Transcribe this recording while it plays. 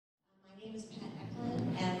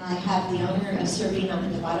I have the honor of serving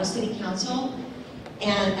on the Novato City Council,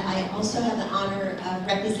 and I also have the honor of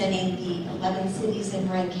representing the 11 cities in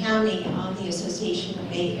Marin County on the Association of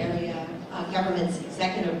Bay Area Governments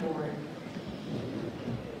Executive Board.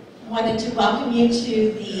 Wanted to welcome you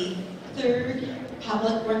to the third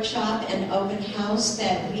public workshop and open house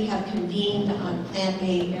that we have convened on Plan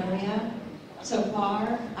Bay Area so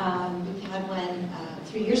far. We've had one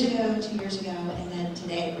 3 years ago, 2 years ago, and then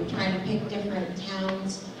today. We're trying to pick different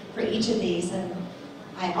towns for each of these. And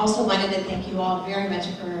I also wanted to thank you all very much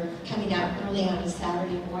for coming out early on a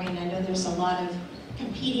Saturday morning. I know there's a lot of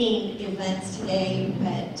competing events today,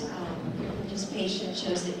 but your participation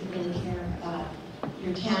shows that you really care about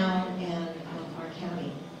your town and our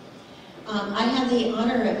county. I have the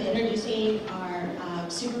honor of introducing our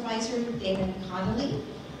supervisor, David Connolly.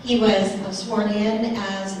 He was sworn in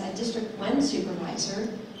as a District 1 supervisor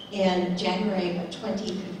in January of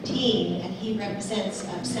 2015, and he represents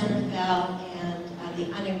Centerville and the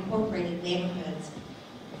unincorporated neighborhoods.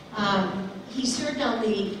 He served on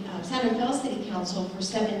the Centerville City Council for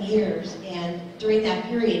 7 years, and during that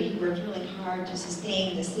period he worked really hard to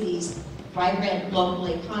sustain the city's vibrant local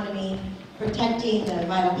economy, protecting the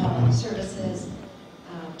vital public services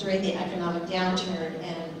during the economic downturn,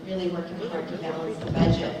 and really working hard to balance the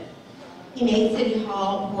budget. He made City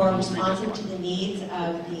Hall more responsive to the needs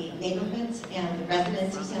of the neighborhoods and the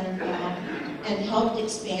residents of Centerville, and helped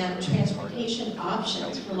expand transportation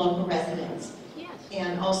options for local residents,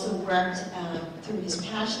 and also worked through his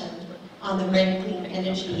passion on the Marin Clean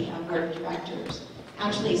Energy Board of Directors.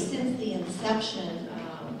 Actually, since the inception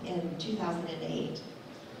in 2008.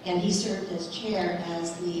 And he served as chair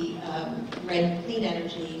as the Marin Clean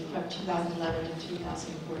Energy from 2011 to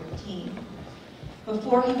 2014.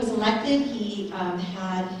 Before he was elected, he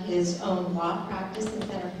had his own law practice in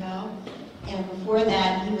Centerville, and before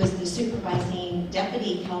that, he was the supervising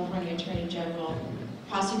deputy California Attorney General,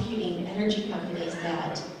 prosecuting energy companies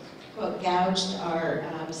that, quote, gouged our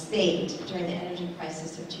state during the energy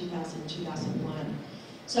crisis of 2000-2001.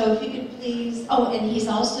 So if you could please, oh, and he's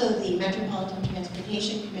also the Metropolitan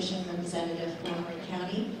Transportation Commission representative for Marin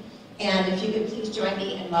County. And if you could please join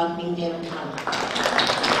me in welcoming David Connolly.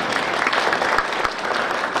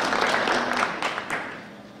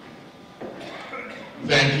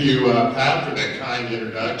 Thank you, Pat, for that kind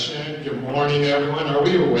introduction. Good morning, everyone. Are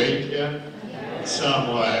we awake yet? Yeah.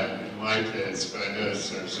 Somewhat, in my case, but I notice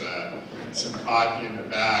there's some coffee in the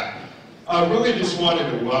back. I really just wanted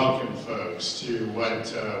to welcome folks to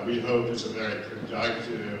what we hope is a very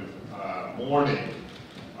productive morning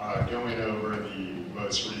going over the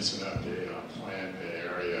most recent update on Plan Bay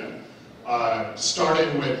Area.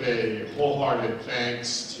 Starting with a wholehearted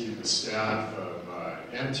thanks to the staff of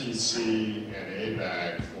MTC and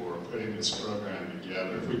ABAG for putting this program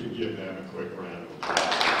together. If we could give them a quick round of applause.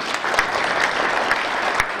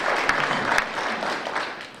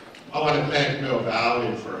 I want to thank Mill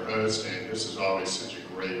Valley for hosting. This is always such a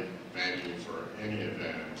great venue for any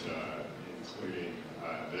event, including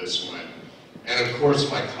this one. And of course,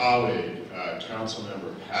 my colleague,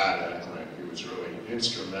 Councilmember Pat Eklund, who was really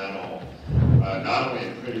instrumental not only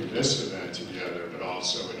in putting this event together, but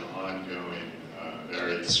also in ongoing,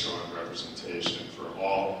 very strong representation for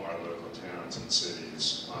all our local towns and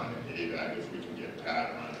cities on ABAG, if we can get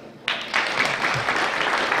Pat on it.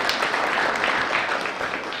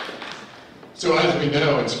 So as we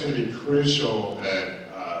know, it's going to be crucial that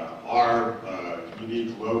our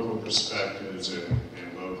unique local perspectives and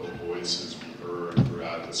local voices be heard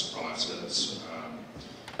throughout this process.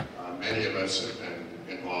 Many of us have been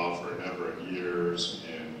involved for a number of years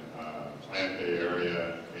in Plan Bay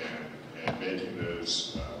Area and making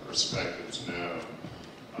those perspectives known.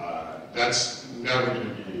 That's never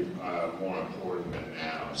going to be more important than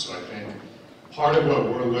now. So I think part of what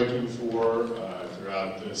we're looking for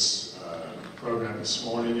throughout this program this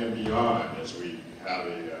morning and beyond, as we have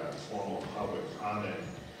a formal public comment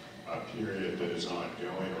period that is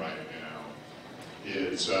ongoing right now,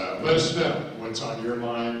 is let us know what's on your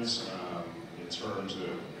minds in terms of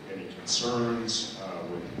any concerns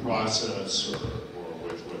with the process or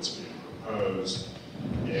with what's being proposed.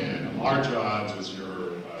 And our jobs as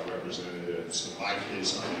your representatives, in my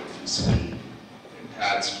case on MTC, in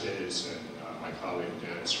Pat's case, and my colleague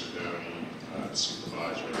Dennis Rodoni,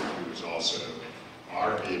 supervisor, who is also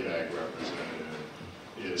our ABAG representative,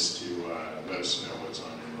 is to let us know what's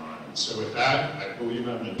on your mind. So with that, I believe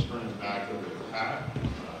I'm going to turn it back over to Pat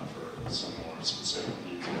for some more specific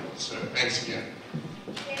details. So thanks again.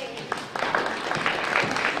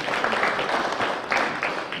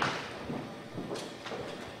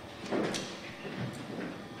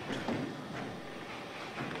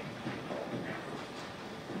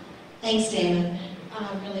 Thanks, Damon.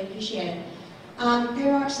 Really appreciate it.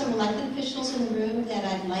 There are some elected officials in the room that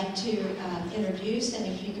I'd like to introduce, and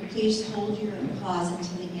if you could please hold your applause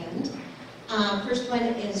until the end. First one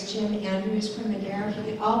is Jim Andrews from Madera. If you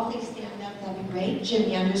could all please stand up, that'd be great.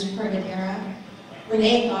 Jim Andrews from Madera.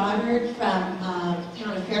 Renee Goddard from the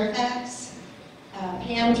town of Fairfax.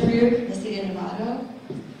 Pam Drew from the city of Novato.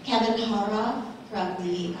 Kevin Hara from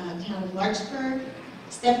the town of Larkspur.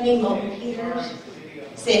 Stephanie Moulton Peters,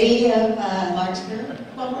 city of Larkspur.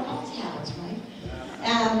 Well, we're all towns, right?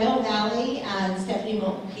 Mill Valley, Stephanie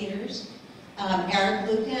Moulton Peters.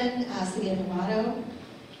 Eric Lucan, city of Novato.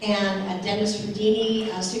 And Dennis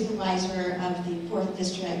Rodini, supervisor of the 4th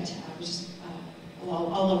District, which is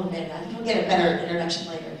all over Midland. He'll get a better introduction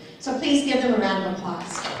later. So please give them a round of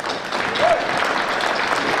applause.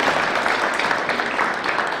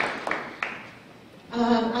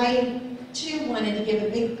 I, too, wanted to give a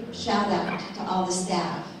big shout out to all the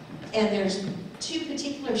staff. And there's 2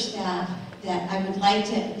 particular staff that I would like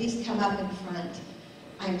to at least come up in front.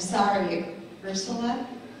 I'm sorry, Ursula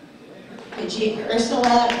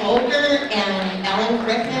Olger and Ellen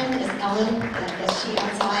Griffin. Is she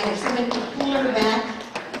outside? If somebody could pull her back.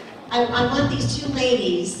 I want these 2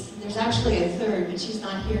 ladies. There's actually a third, but she's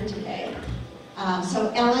not here today.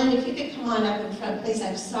 So Ellen, if you could come on up in front, please.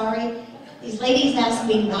 I'm sorry. These ladies asked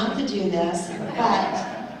me not to do this, but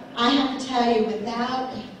I have to tell you,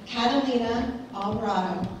 without Catalina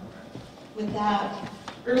Alvarado, without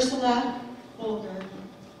Ursula Olger,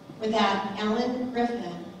 without Ellen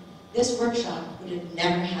Griffin, this workshop would have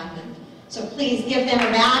never happened. So please give them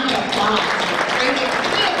a round of applause.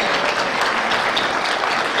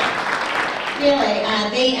 Really,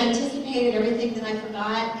 they anticipated everything that I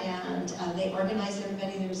forgot, and they organized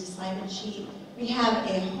everybody. There was a assignment sheet. We have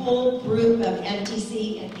a whole group of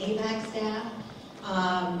MTC and ABAC staff.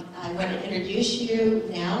 I want to introduce you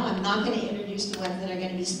now. I'm not going to introduce the ones that are going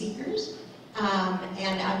to be speakers.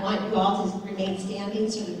 And I want you all to remain standing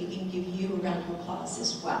so that we can give you a round of applause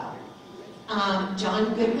as well.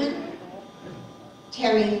 John Goodman,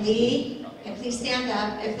 Terry Lee, and please stand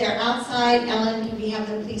up. If they're outside, Ellen, can we have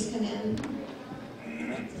them please come in?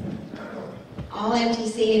 All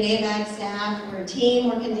MTC and ABAC staff, we're a team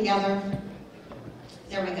working together.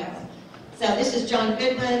 There we go. So this is John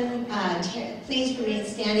Goodman. Please remain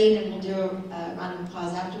standing and we'll do a round of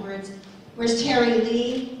applause afterwards. Where's Terry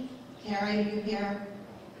Lee? Terry, you here?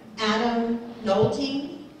 Adam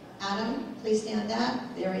Nolte. Adam, please stand up.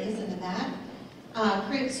 There he is in the back.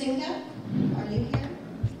 Krug Singa, are you here?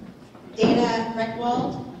 Dana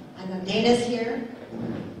Reckwald. I know Dana's here.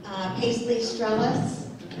 Paisley Strellis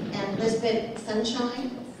and Lisbeth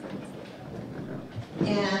Sunshine.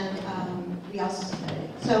 And we also,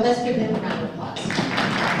 so let's give them a round of applause.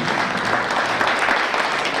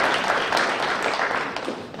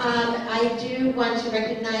 I do want to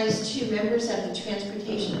recognize 2 members of the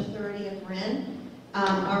Transportation Authority of Marin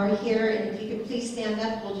are here, and if you could please stand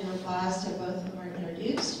up, hold your applause to both who are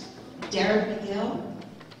introduced. Derek McGill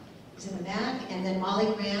is in the back, and then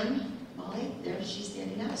Molly Graham. Molly, there she's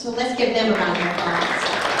standing up. So let's give them a round of applause.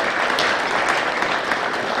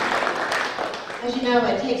 As you know,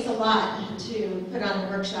 it takes a lot to put on a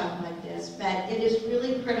workshop like this, but it is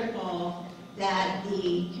really critical that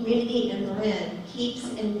the community in Marin keeps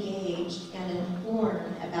engaged and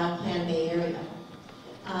informed about Plan Bay Area.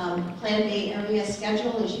 Plan Bay Area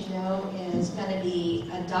schedule, as you know, is going to be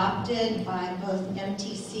adopted by both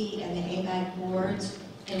MTC and the ABAC boards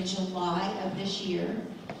in July of this year.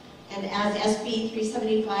 And as SB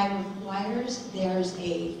 375 requires, there's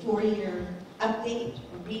a 4-year update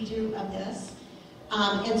or redo of this.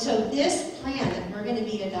 And so this plan that we're going to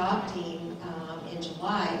be adopting in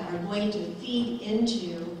July are going to feed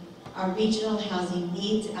into our regional housing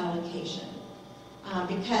needs allocation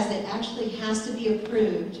because it actually has to be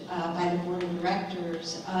approved by the board of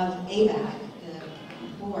directors of ABAC, the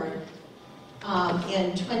board,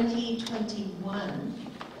 in 2021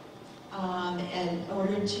 in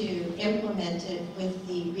order to implement it with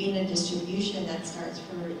the RHNA distribution that starts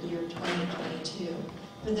for year 2022.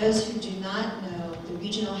 For those who do not know, the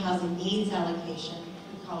Regional Housing Needs Allocation,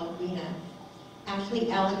 we call it RHNA, actually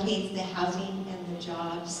allocates the housing and the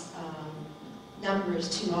jobs numbers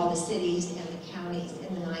to all the cities and the counties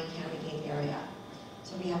in the 9-county area.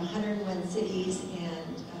 So we have 101 cities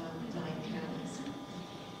and 9 counties.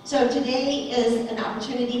 So today is an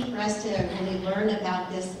opportunity for us to really learn about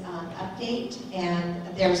this update, and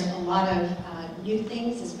there's a lot of new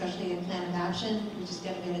things, especially in Plan of Action, which is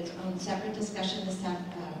going to get its own separate discussion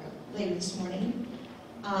later this morning.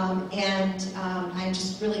 I'm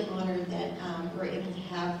just really honored that we're able to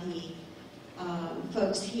have the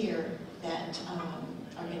folks here that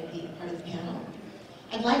are going to be part of the panel.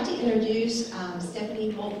 I'd like to introduce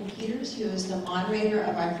Stephanie Moulton-Peters, who is the moderator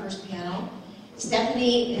of our first panel.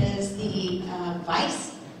 Stephanie is the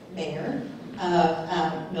vice mayor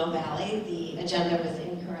of Mill Valley. The agenda was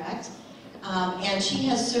incorrect. And she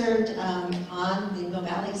has served on the Mill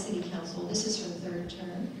Valley City Council. This is her third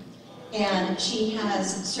term. And she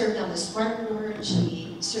has served on the SMART Board.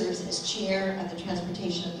 She serves as chair of the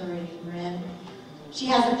Transportation Authority of Marin. She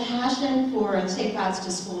has a passion for safe routes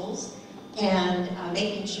to schools and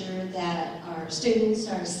making sure that our students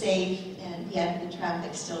are safe and yet the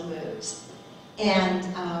traffic still moves. And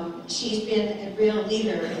she's been a real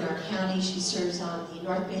leader in our county. She serves on the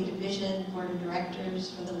North Bay Division Board of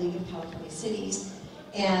Directors for the League of California Cities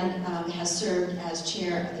and has served as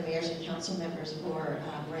chair of the mayors and council members for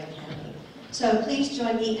Marin County. So please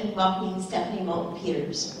join me in welcoming Stephanie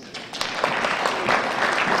Moulton-Peters.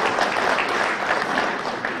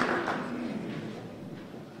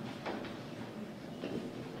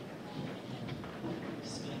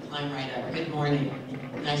 Climb right up. Good morning.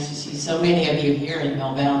 Nice to see so many of you here in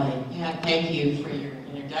Mill Valley. Pat, thank you for your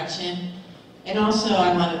introduction. And also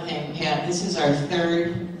I want to thank Pat. This is our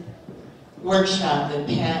third workshop that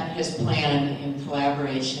Pat has planned in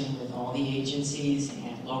collaboration with all the agencies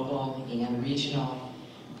and local and regional.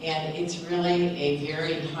 And it's really a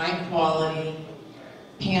very high quality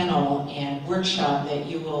panel and workshop that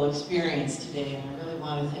you will experience today. And I really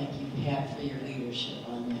want to thank you, Pat, for your leadership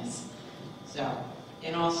on this.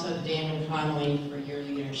 And also Damon Connolly for your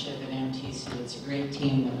leadership at MTC. It's a great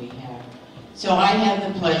team that we have. So I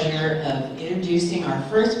have the pleasure of introducing our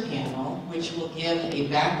first panel, which will give a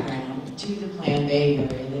background to the Plan Bay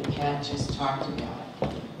area that Pat just talked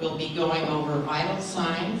about. We'll be going over vital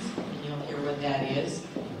signs, and you'll hear what that is.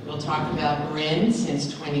 We'll talk about Marin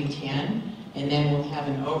since 2010, and then we'll have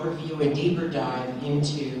an overview, a deeper dive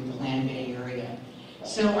into Plan Bay area.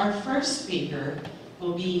 So our first speaker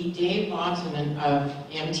will be Dave Bogman of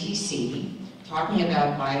MTC, talking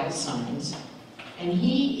about vital signs. And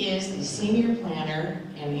he is the senior planner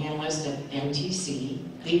and analyst at MTC,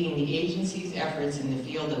 leading the agency's efforts in the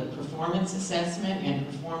field of performance assessment and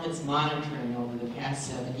performance monitoring over the past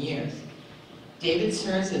 7 years. David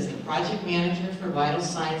serves as the project manager for Vital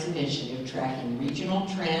Signs Initiative, tracking regional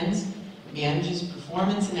trends, manages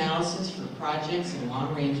performance analysis for projects and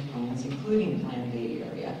long-range plans, including Plan Bay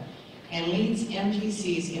area, and leads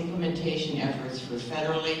MTC's implementation efforts for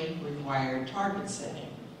federally required target setting.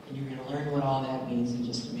 And you're going to learn what all that means in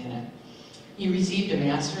just a minute. He received a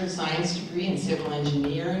Master of Science degree in Civil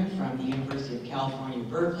Engineering from the University of California,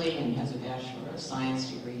 Berkeley, and has a Bachelor of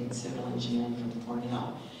Science degree in Civil Engineering from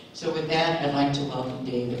Cornell. So with that, I'd like to welcome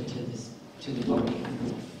David to the podium.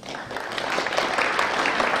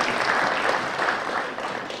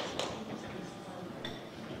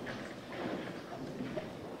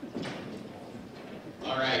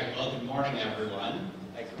 All right, well, good morning, everyone.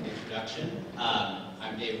 Thanks for the introduction.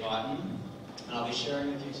 I'm Dave Bogman, and I'll be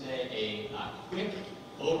sharing with you today a quick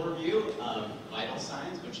overview of Vital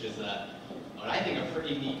Signs, which is what I think a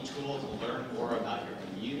pretty neat tool to learn more about your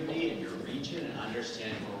community and your region and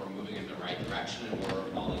understand where we're moving in the right direction and where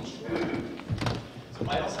we're falling short. So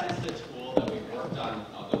Vital Signs is a tool that we've worked on,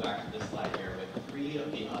 I'll go back to this slide here, with 3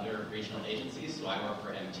 of the other regional agencies. So I work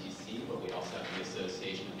for MTC, but we also have the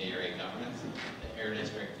Association of Bay Area Governments, the Air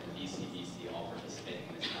District, and DCBC all participating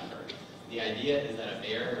in this effort. The idea is that a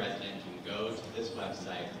Bay Area resident can go to this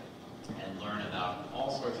website and learn about all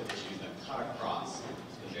sorts of issues that cut across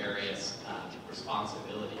the various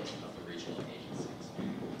responsibilities of the regional agencies.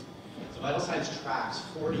 So Vital Signs tracks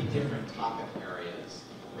 40 different topic areas,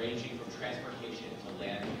 ranging from transportation to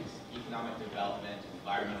land use, economic development,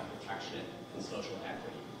 environmental protection, and social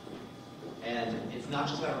equity. And it's not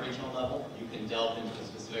just at a regional level. You can delve into the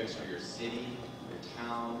specifics for your city, your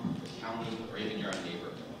town, your county, or even your own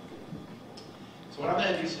neighborhood. So what I'm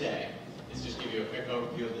going to do today is just give you a quick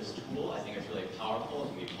overview of this tool. I think it's really powerful. It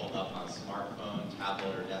can be pulled up on a smartphone,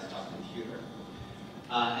 tablet, or desktop computer.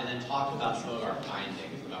 And then talk about some of our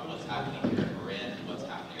findings about what's happening here in Marin and what's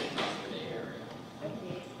happening across the Bay Area.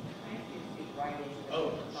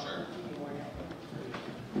 Oh, sure.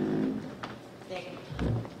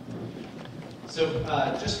 So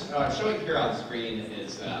just showing here on screen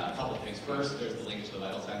is a couple things. First, there's the link to the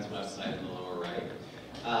Vital Signs website in the lower right.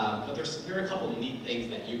 But there are a couple of neat things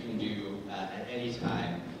that you can do at any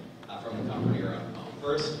time from the comfort of your own home.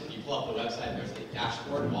 First, if you pull up the website, there's a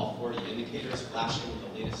dashboard of all 40 indicators flashing with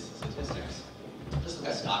the latest statistics, just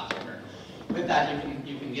like a stock ticker. With that,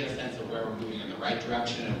 you can get a sense of where we're moving in the right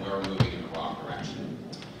direction and where we're moving in the wrong direction.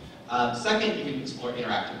 Second, you can explore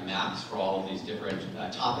interactive maps for all of these different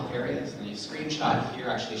topic areas. And the screenshot here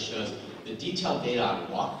actually shows the detailed data on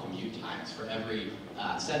walk commute times for every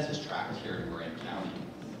census tract here in Marin County.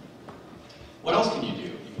 What else can you do?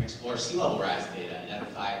 You can explore sea level rise data,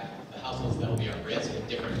 identify the households that will be at risk at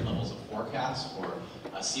different levels of forecasts for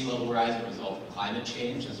sea level rise as a result of climate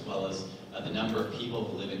change, as well as the number of people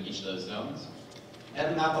who live in each of those zones. And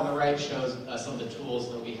the map on the right shows some of the tools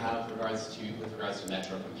that we have with regards to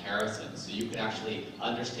metro comparison. So you can actually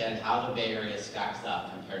understand how the Bay Area stacks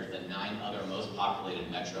up compared to the 9 other most populated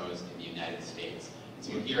metros in the United States.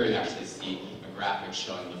 So here you actually see a graphic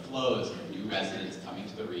showing the flows of new residents coming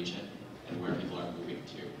to the region and where people are moving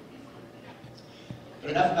to.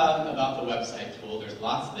 But enough about the website tool. There's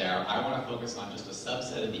lots there. I want to focus on just a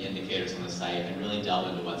subset of the indicators on the site and really delve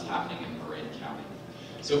into what's happening in Marin County.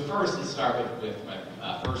 So first, let's start with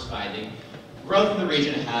my first finding. Growth in the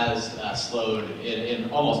region has slowed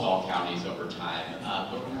in almost all counties over time,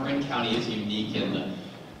 but Marin County is unique in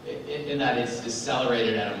that it's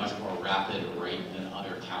decelerated at a much more rapid rate than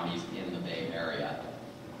other counties in the Bay Area.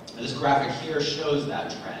 And this graphic here shows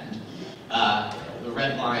that trend. The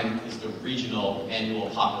red line is the regional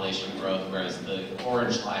annual population growth, whereas the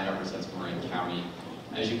orange line represents Marin County.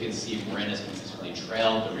 As you can see, Marin has consistently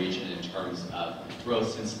trailed the region in terms of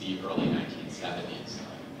growth since the early 1970s,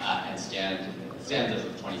 and stands as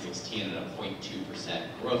of 2016 at a 0.2%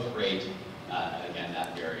 growth rate. Again,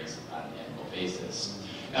 that varies on an annual basis.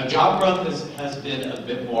 Now, job growth has been a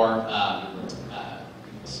bit more,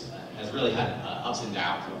 has really had ups and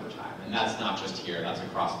downs over time, and that's not just here, that's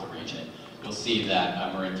across the region. You'll see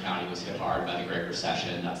that Marin County was hit hard by the Great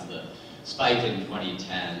Recession. That's the spike in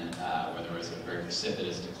 2010, where there was a very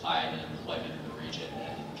precipitous decline in employment in the region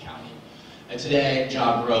and in the county. And today,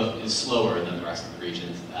 job growth is slower than the rest of the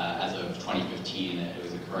region. As of 2015, it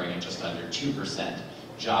was occurring at just under 2%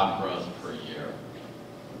 job growth per year.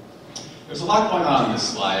 There's a lot going on this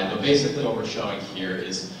slide, but basically what we're showing here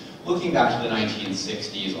is looking back to the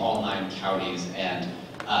 1960s, all 9 counties and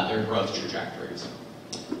their growth trajectories.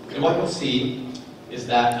 And what you'll see is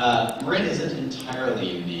that Marin isn't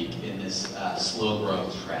entirely unique in this slow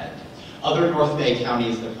growth trend. Other North Bay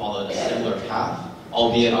counties have followed a similar path,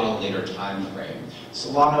 albeit on a later time frame.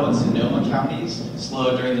 Solano and Sonoma counties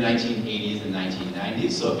slowed during the 1980s and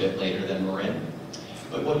 1990s, so a bit later than Marin.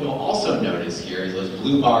 But what you'll also notice here is those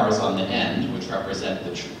blue bars on the end, which represent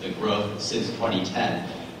the growth since 2010,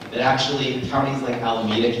 that actually counties like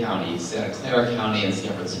Alameda County, Santa Clara County, and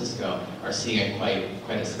San Francisco are seeing quite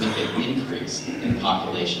a significant increase in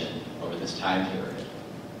population over this time period.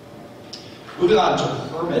 Moving on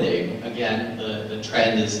to permitting, again, the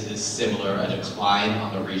trend is similar, a decline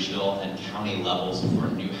on the regional and county levels for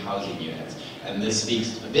new housing units. And this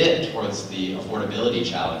speaks a bit towards the affordability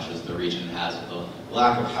challenges the region has with the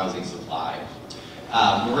lack of housing supply.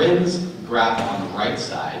 Marin's graph on the right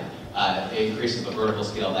side increases the vertical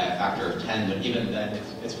scale by a factor of 10, but even then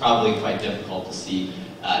it's probably quite difficult to see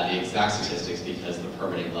the exact statistics because the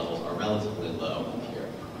permitting levels are relatively low here.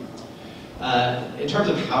 In terms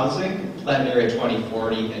of housing, Planned Area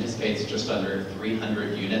 2040 anticipates just under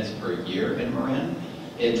 300 units per year in Marin.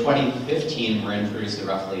 In 2015, Marin produced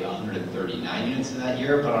roughly 139 units in that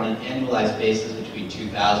year, but on an annualized basis between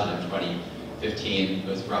 2000 and 2015, it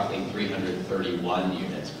was roughly 331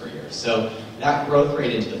 units per year. So that growth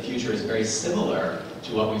rate into the future is very similar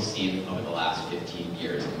to what we've seen over the last 15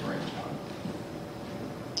 years in Marin County.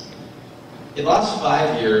 In the last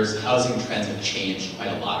 5 years, housing trends have changed quite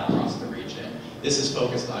a lot across the region. This is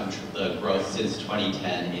focused on the growth since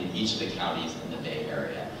 2010 in each of the counties in the Bay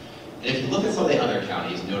Area. And if you look at some of the other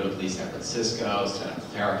counties, notably San Francisco, Santa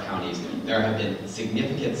Clara counties, there have been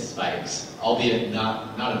significant spikes, albeit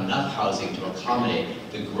not enough housing to accommodate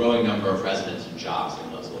the growing number of residents and jobs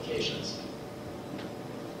in those locations.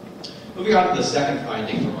 Moving on to the second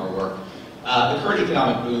finding from our work, the current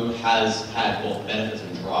economic boom has had both benefits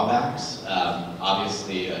and drawbacks.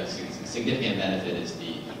 Obviously, a significant benefit is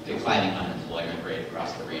the declining unemployment rate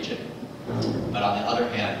across the region. But on the other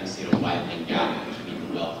hand, we see a widening gap between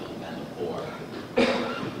the wealthy and the poor.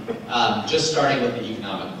 Just starting with the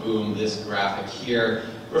economic boom, this graphic here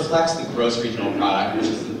reflects the gross regional product,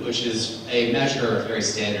 which is a measure, a very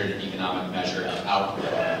standard economic measure of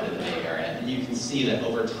output in the Bay Area. And you can see that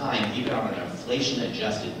over time, even on an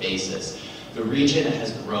inflation-adjusted basis, the region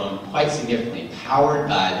has grown quite significantly, powered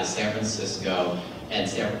by the San Francisco and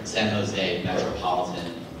San Jose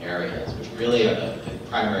metropolitan areas, which really are the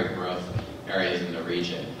primary growth areas in the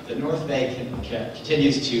region. The North Bay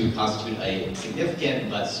continues to constitute a significant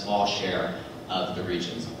but small share of the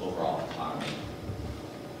region's overall economy.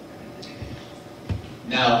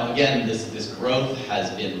 Now, again, this growth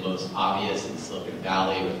has been most obvious in Silicon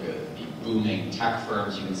Valley with the booming tech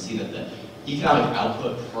firms. You can see that the economic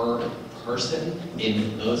output per person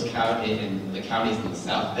in the counties in the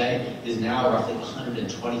South Bay is now roughly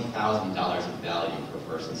 $120,000 of value per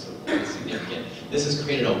person, so quite significant. This has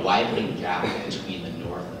created a widening gap between the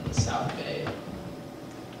North and the South Bay.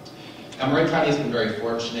 Now, Marin County has been very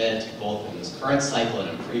fortunate, both in this current cycle and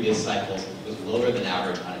in previous cycles, with lower than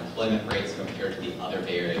average unemployment rates compared to the other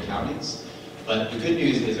Bay Area counties. But the good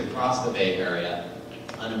news is across the Bay Area,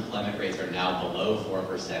 unemployment rates are now below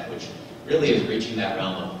 4%, which really is reaching that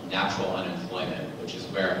realm of natural unemployment, which is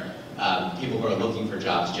where people who are looking for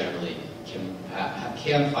jobs generally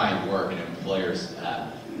can find work, and employers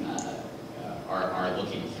are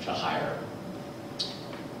looking to hire.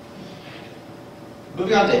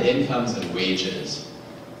 Moving on to incomes and wages.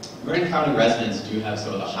 Marin County residents do have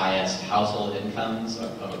some of the highest household incomes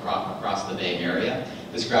across the Bay Area.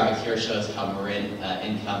 This graphic here shows how Marin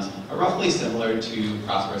incomes are roughly similar to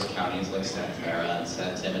prosperous counties like Santa Clara and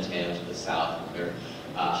San Mateo to the south, with their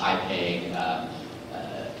high-paying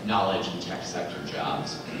knowledge and tech sector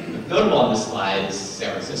jobs. Notable on this slide is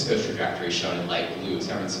San Francisco's trajectory shown in light blue.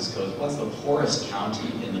 San Francisco is once the poorest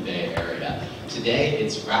county in the Bay Area. Today,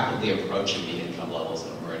 it's rapidly approaching the income levels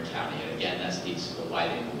of Marin County, and again, that speaks to the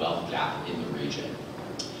widening wealth gap in the region.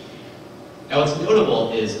 Now, what's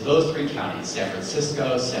notable is those three counties, San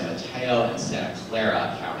Francisco, San Mateo, and Santa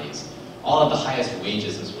Clara counties, all have the highest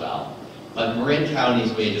wages as well. But Marin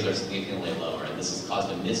County's wages are significantly lower, and this has caused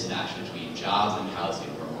a mismatch between jobs and housing,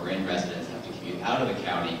 where Marin residents have to commute out of the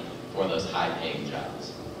county for those high-paying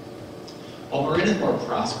jobs. While Marin is more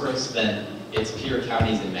prosperous than its peer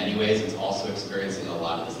counties in many ways, it's also experiencing a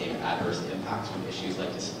lot of the same adverse impacts from issues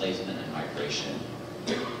like displacement and migration.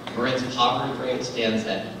 Marin's poverty rate stands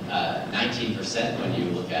at 19% when you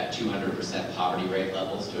look at 200% poverty rate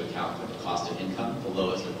levels to account for the cost of income, the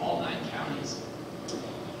lowest of all 9 counties.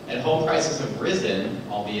 And home prices have risen,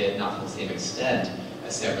 albeit not to the same extent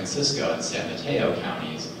as San Francisco and San Mateo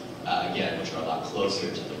counties, again, which are a lot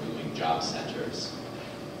closer to the booming job centers.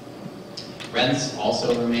 Rents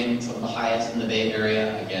also remain some of the highest in the Bay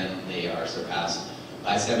Area. Again, they are surpassed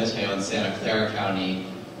by San Mateo and Santa Clara County,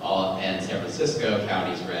 and San Francisco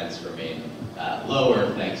County's rents remain lower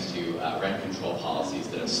thanks to rent control policies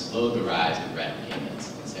that have slowed the rise in rent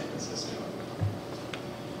payments in San Francisco.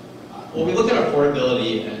 When we look at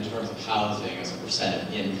affordability in terms of housing as a percent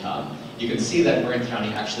of income, you can see that Marin County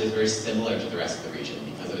actually is very similar to the rest of the region.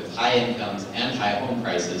 Because of its high incomes and high home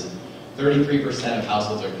prices, 33% of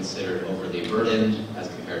households are considered overly burdened as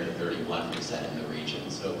compared to 31% in the region.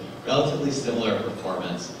 So relatively similar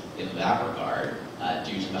performance in that regard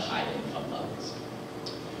due to the high income levels.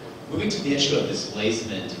 Moving to the issue of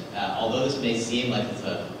displacement, although this may seem like it's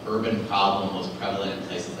an urban problem most prevalent in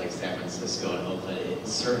places like San Francisco and Oakland, it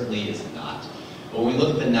certainly is not. When we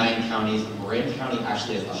look at the 9 counties, Marin County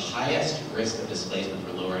actually has the highest risk of displacement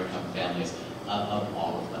for lower income families of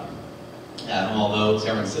all of them. And although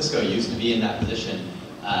San Francisco used to be in that position,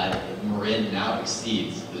 Marin now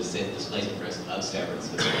exceeds the displacement risk of San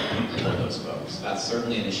Francisco for those folks. That's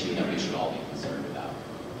certainly an issue that we should all be concerned about.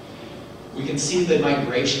 We can see the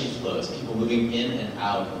migration flows, people moving in and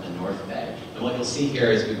out of the North Bay. And what you'll see here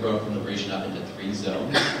is we broke from the region up into 3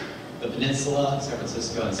 zones. The peninsula, San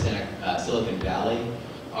Francisco, and Silicon Valley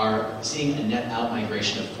are seeing a net out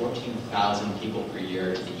migration of 14,000 people per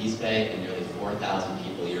year to the East Bay and nearly 4,000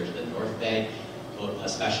 people a year to the North Bay,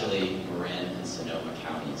 especially Marin and Sonoma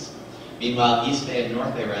counties. Meanwhile, East Bay and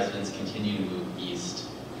North Bay residents continue to move east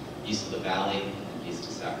of the valley and east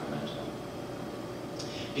to Sacramento.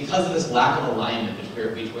 Because of this lack of alignment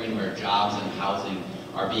between where jobs and housing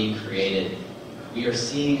are being created, we are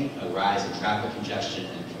seeing a rise in traffic congestion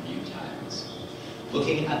and commute times.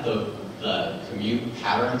 Looking at the commute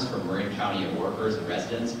patterns for Marin County workers and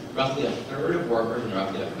residents, roughly 1/3 of workers and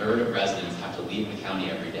roughly 1/3 of residents have to leave the county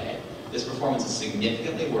every day. This performance is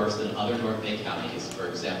significantly worse than other North Bay counties, for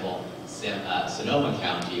example, Sonoma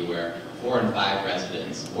County, where 4 in 5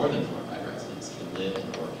 residents, more than 4 in 5 residents, can live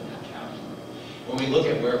and work in that county. When we look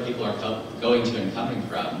at where people are going to and coming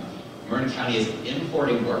from, Marin County is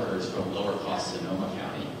importing workers from lower cost Sonoma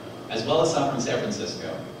County, as well as some from San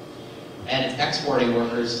Francisco. And it's exporting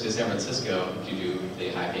workers to San Francisco due to the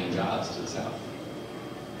high-paying jobs to the south.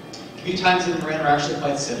 Commute times in Marin are actually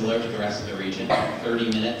quite similar to the rest of the region. 30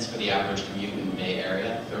 minutes for the average commute in the Bay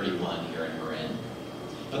Area, 31 here in Marin.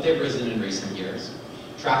 But they've risen in recent years.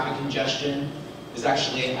 Traffic congestion is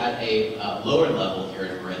actually at a lower level here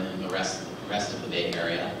in Marin than the rest of the Bay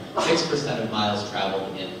Area. 6% of miles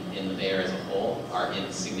traveled in the Bay Area as a whole are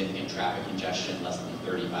in significant traffic congestion, less than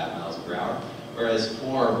 35 miles per hour, whereas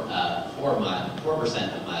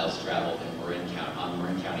 4% of miles traveled in Marin County, on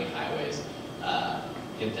Marin County highways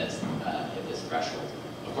hit this threshold.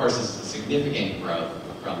 Of course, this is a significant growth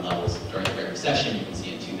from levels during the Great Recession. You can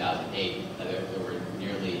see in 2008 there were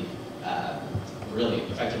nearly, really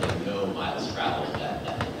effectively no miles traveled that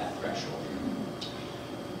hit that threshold.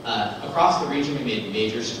 Across the region, we made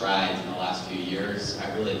major strides in the last few years,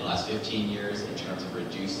 really in the last 15 years, in terms of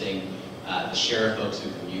reducing the share of folks who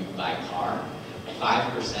commute by car.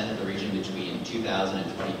 5% of the region between 2000 and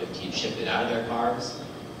 2015 shifted out of their cars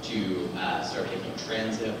to start taking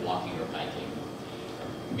transit, walking, or biking.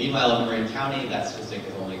 Meanwhile, in Marin County, that statistic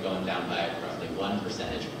is only going down by roughly 1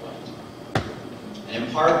 percentage point. And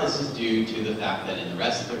in part, this is due to the fact that in the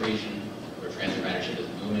rest of the region, where transit ridership is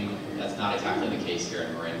booming, that's not exactly the case here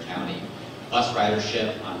in Marin County. Bus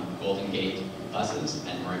ridership on Golden Gate buses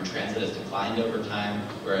and Marin Transit has declined over time,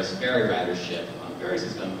 whereas ferry ridership on the ferry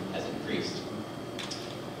system has increased.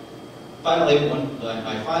 Finally,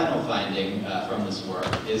 my final finding from this work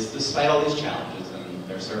is, despite all these challenges, and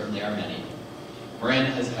there certainly are many, Marin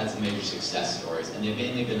has had some major success stories, and they've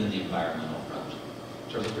mainly been in the environmental front,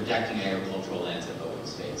 in terms of protecting agricultural lands and open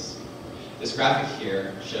space. This graphic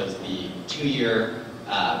here shows the 2-year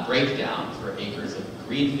breakdown for acres of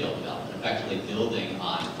greenfield development, effectively building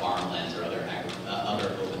on farmlands or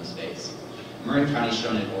other open space. Marin County is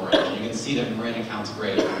shown in orange, and you can see that Marin accounts for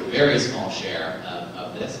a very small share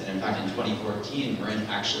of this, and in fact in 2014, Marin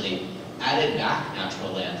actually added back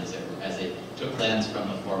natural lands as it took lands from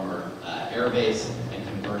the former air base and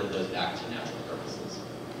converted those back to natural purposes.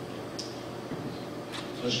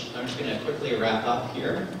 So I'm just going to quickly wrap up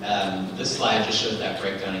here. This slide just shows that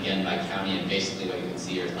breakdown again by county, and basically what you can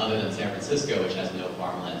see here is, other than San Francisco, which has no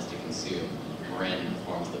farmlands to consume, Marin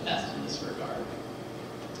performs the best in this regard.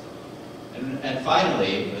 And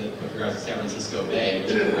finally, with regards to San Francisco Bay,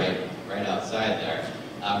 which is right outside there,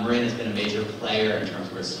 Marin has been a major player in terms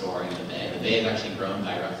of restoring the bay. The bay has actually grown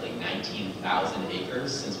by roughly 19,000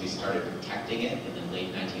 acres since we started protecting it in the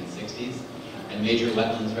late 1960s. And major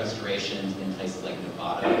wetlands restorations in places like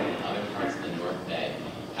Nevada and other parts of the North Bay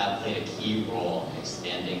have played a key role in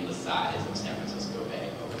expanding the size of San Francisco Bay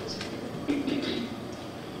over this period.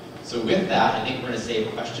 So with that, I think we're going to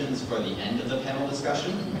save questions for the end of the panel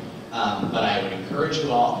discussion. But I would encourage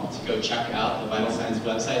you all to go check out the Vital Signs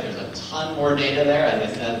website. There's a ton more data there. As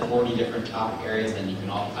I said, 40 different topic areas, and you can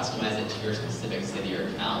all customize it to your specific city or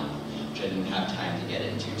town, which I didn't have time to get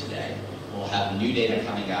into today. We'll have new data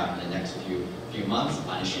coming out in the next few months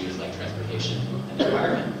on issues like transportation and the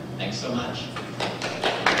environment. Thanks so much.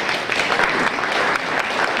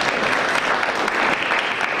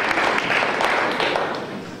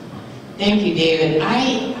 Thank you, David.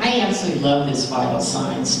 I absolutely love this Vital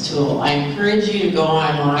Signs tool. I encourage you to go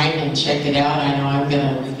online and check it out. I know I'm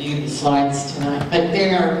going to review the slides tonight, but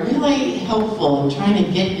they are really helpful in trying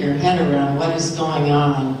to get your head around what is going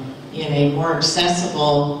on in a more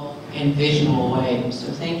accessible and visual way.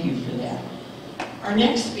 So thank you for that. Our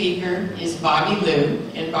next speaker is Bobby Liu,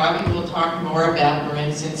 and Bobby will talk more about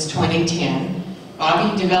Marin since 2010.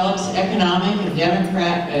 Bobby develops economic and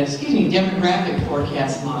demographic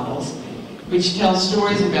forecast models, which tell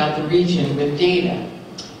stories about the region with data.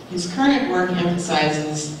 His current work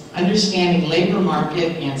emphasizes understanding labor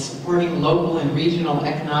market and supporting local and regional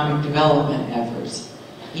economic development efforts.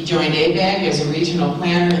 He joined ABAG as a regional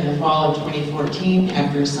planner in the fall of 2014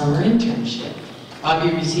 after a summer internship.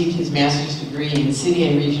 Bobby received his master's degree in city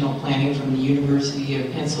and regional planning from the University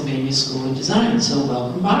of Pennsylvania School of Design. So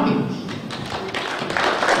welcome, Bobby.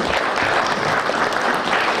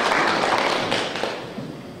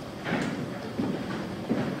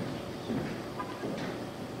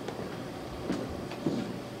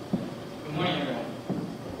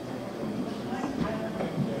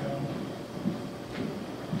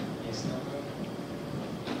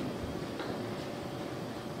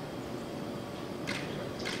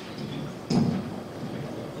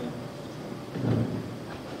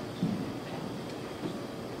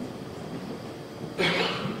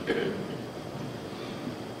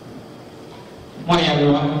 Morning,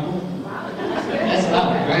 everyone. That's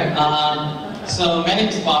loud, right? So my name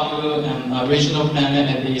is Bob Liu. I'm a regional planner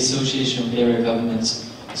at the Association of Area Governments.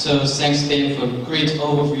 So thanks, Dave, for a great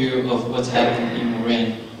overview of what's happening in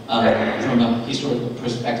Marin from a historical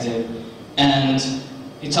perspective. And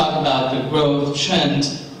you talk about the growth trend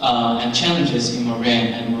and challenges in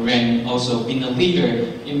Marin, and Marin also being a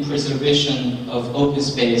leader in preservation of open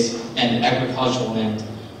space and agricultural land.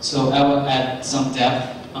 So I will add some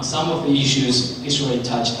depth on some of the issues he's already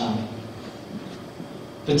touched on.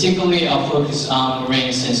 Particularly, I'll focus on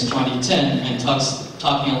Moraine since 2010 and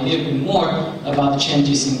talking a little bit more about the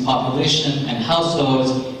changes in population and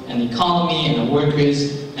households and the economy and the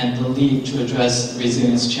workers and the need to address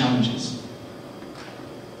resilience challenges.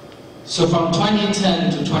 So from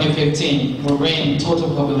 2010 to 2015, Moraine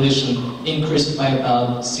total population increased by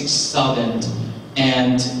about 6,000,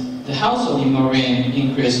 and the household in Moraine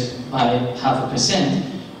increased by 0.5%.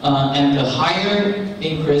 And the higher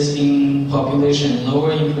increase in population,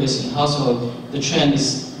 lower increase in household, the trend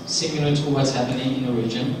is similar to what's happening in the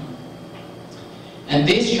region. And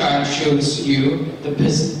this chart shows you the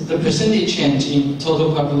percentage change in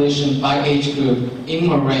total population by age group in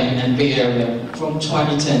Moraine and Bay Area from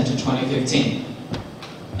 2010 to 2015.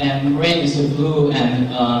 And Moraine is the blue and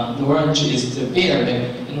the orange is the Bay Area.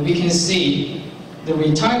 And we can see the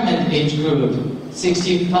retirement age group,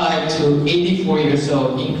 65 to 84 years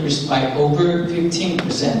old, increased by over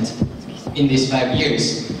 15% in these 5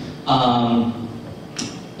 years.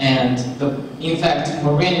 In fact,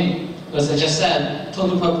 Moraine, as I just said,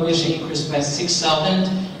 total population increased by 6,000,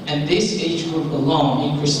 and this age group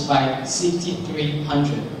alone increased by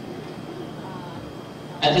 6,300.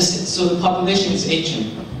 So the population is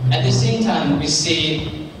aging. At the same time, we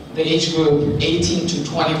see the age group 18 to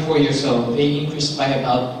 24 years old, they increased by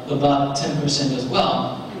about 10% as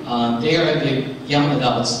well. They are the young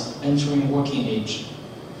adults entering working age.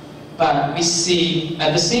 But we see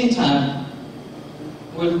at the same time,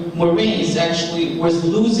 Moraine was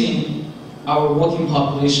losing our working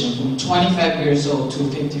population from 25 years old to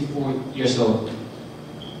 54 years old.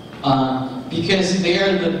 Because they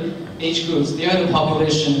are the age groups, they are the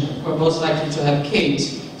population who are most likely to have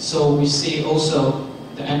kids. So we see also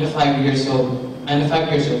the under 5 years old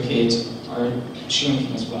kids are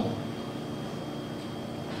shrinking as well.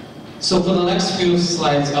 So for the next few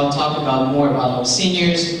slides, I'll talk more about our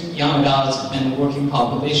seniors, young adults, and working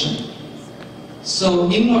population. So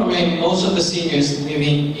in Moraine, most of the seniors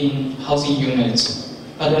living in housing units.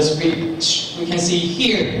 But as we can see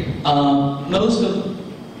here, although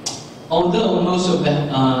most of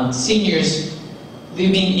the seniors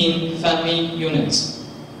living in family units,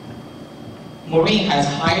 Moraine has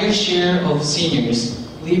higher share of seniors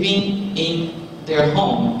living in their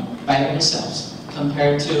home by themselves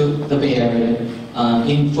compared to the Bay Area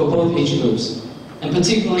for both age groups. And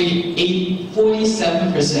particularly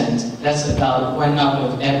 47%, that's about 1 out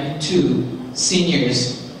of every 2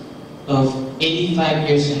 seniors of 85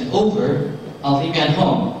 years and over are living at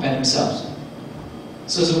home by themselves.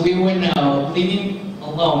 So as we will know, living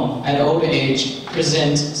alone at an older age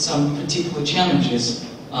presents some particular challenges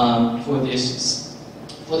for the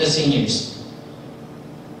seniors.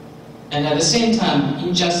 And at the same time,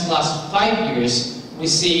 in just the last 5 years, we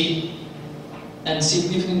see a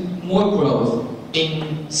significant more growth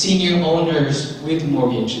in senior owners with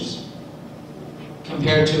mortgages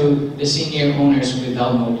compared to the senior owners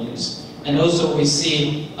without mortgages. And also we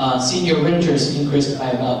see senior renters increased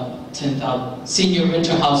by about 10,000, senior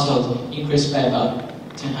renter households increased by about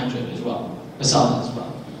 1,000 as well.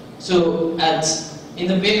 So in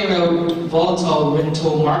the Bay Area volatile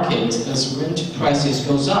rental market, as rent prices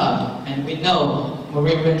goes up, and we know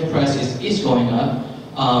Moraine rental prices is going up,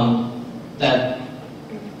 that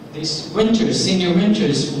these senior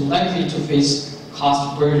renters will likely to face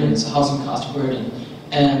cost burdens, housing cost burden.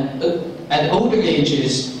 And at older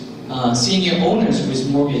ages, senior owners with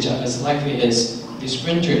mortgage are as likely as these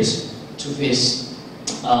renters to face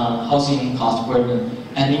housing cost burden.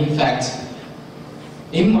 And in fact,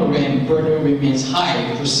 in Moraine, burden remains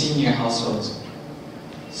high for senior households.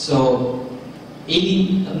 So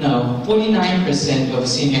 49% of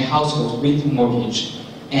senior households with mortgage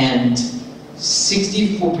and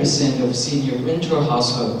 64% of senior renter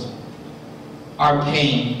households are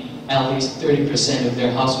paying at least 30% of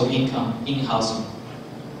their household income in housing.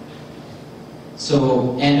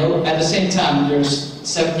 So, and at the same time, there's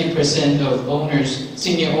 70% of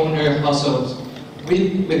senior owner households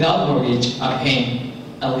without mortgage are paying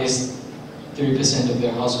at least 30% of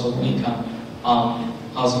their household income on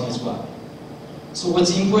housing as well. So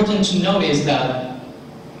what's important to note is that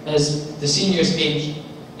as the seniors age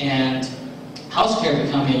and healthcare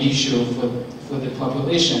become an issue for the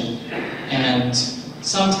population, and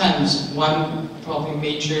sometimes one probably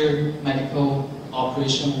major medical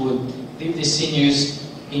operation would leave the seniors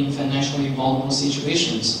in financially vulnerable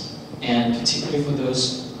situations, and particularly for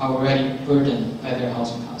those who are already burdened by their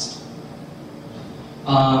housing costs.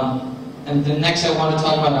 And then next I want to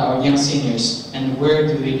talk about our young seniors and where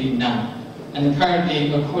do they live now. And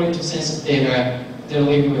apparently, according to census data, they're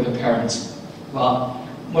living with their parents. Well,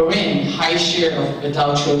 Moraine, high share of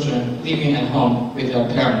adult children living at home with their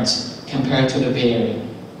parents compared to the Bay Area.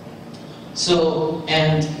 So,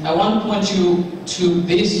 and I want to point you to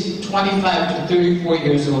this 25 to 34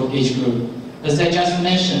 years old age group. As I just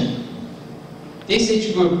mentioned, this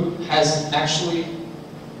age group has actually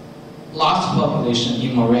lost population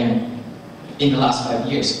in Moraine in the last 5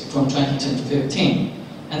 years, from 2010 to 15.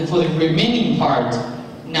 And for the remaining part,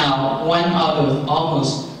 now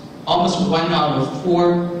almost 1 out of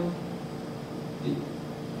 4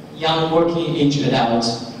 young working age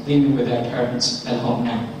adults living with their parents at home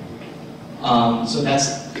now. So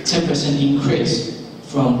that's a 10% increase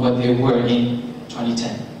from what they were in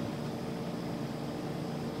 2010.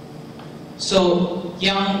 So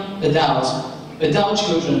young adult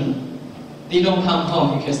children, they don't come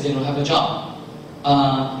home because they don't have a job.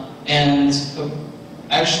 And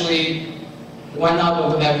actually, 1 out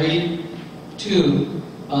of every 2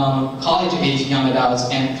 college-age young adults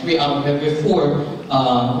and 3 out of every 4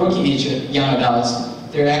 working-age young adults,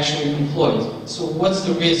 they're actually employed. So what's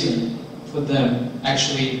the reason for them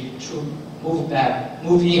actually to move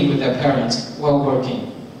in with their parents while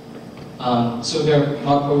working? So there are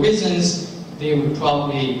multiple reasons. They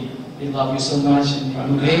love you so much and they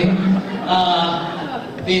move in.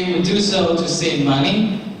 They would do so to save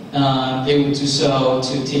money. They would do so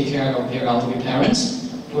to take care of their elderly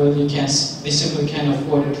parents, or they simply can't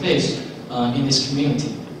afford a place in this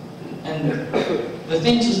community. And the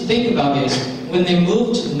thing to think about is, when they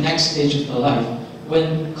move to the next stage of their life,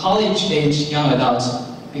 when college-age young adults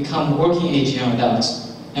become working-age young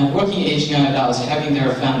adults, and working-age young adults having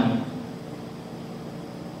their family,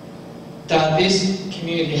 does this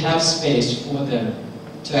community have space for them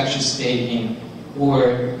to actually stay in,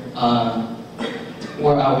 or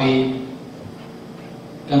are we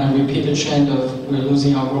gonna repeat the trend of we're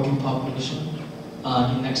losing our working population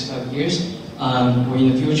in the next 5 years, or in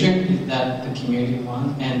the future? Is that the community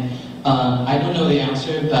want? And I don't know the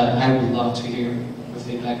answer, but I would love to hear your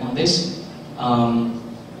feedback on this.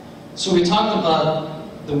 So we talked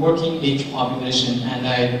about the working age population, and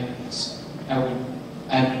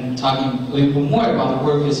I'm talking a little bit more about the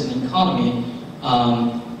workers and economy.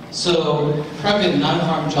 So private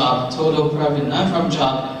non-farm job, total private non-farm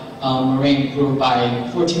job, Moraine grew by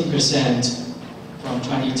 14% from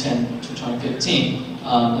 2010 to 2015,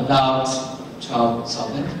 about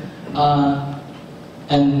 12,000.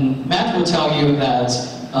 And Matt will tell you that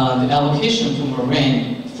the allocation for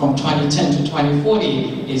Moraine from 2010 to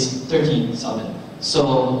 2040 is 13,000.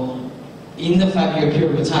 So in the 5-year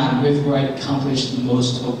period of time, we've already accomplished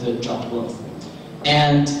most of the job growth.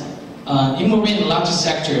 And in Moraine, the largest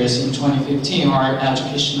sectors in 2015 are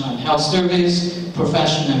educational and health service,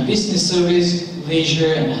 professional and business service,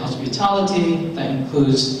 leisure and hospitality, that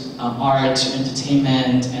includes art,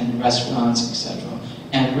 entertainment, and restaurants, etc.,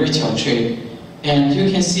 and retail trade. And you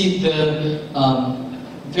can see the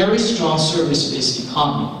very strong service-based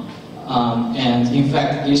economy. And in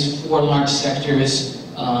fact, these 4 large sectors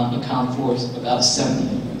account for about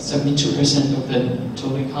 72% of the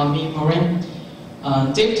total economy in Moraine.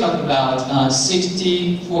 Dave talked about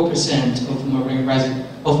 64% of the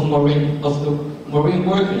Moraine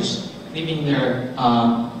workers living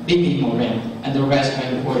in Moraine, and the rest are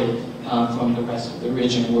imported from the rest of the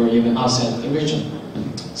region or even outside of the region.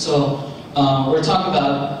 So we're talking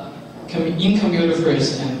about in-commuter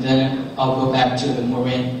first, and then I'll go back to the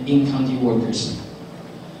Moraine in-county workers.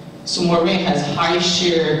 So Moraine has high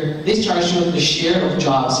share. This chart shows the share of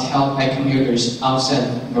jobs held by commuters outside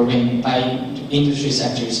of Moraine by industry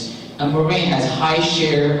sectors. And Moraine has high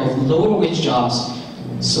share of lower wage jobs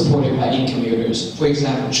supported by in-commuters. For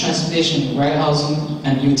example, transportation, warehousing,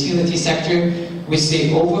 and utility sector, we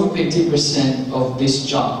see over 50% of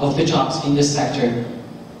the jobs in this sector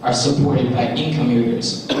are supported by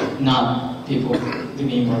in-commuters, not people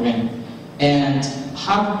living in Moraine. And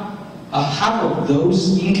half of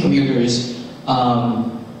those in-commuters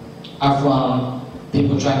are from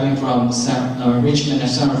people driving from Richmond and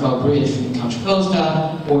Somerville Bridge from Contra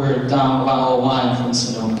Costa, or down 101 from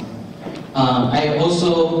Sonoma. I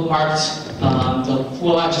also marked the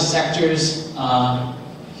 4 largest sectors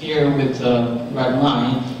here with the red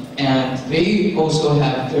line, and they also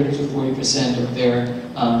have 30 to 40% of their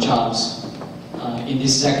jobs in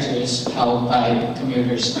these sectors held by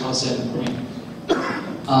commuters outside of Moraine.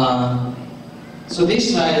 So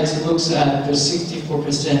this slide looks at the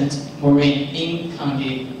 64% Moraine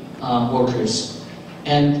in-county workers.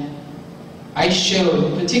 And I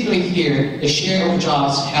showed, particularly here, the share of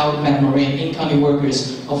jobs held by Moraine in-county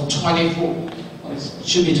workers of 25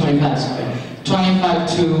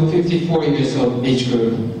 to 54 years old age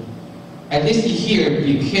group. I listed here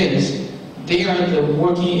because they are the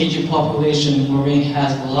working age population Moraine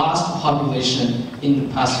has lost population in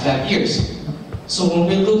the past 5 years. So when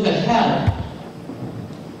we look ahead,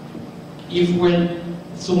 if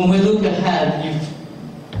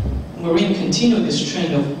Marine continue this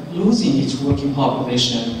trend of losing its working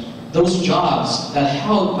population, those jobs that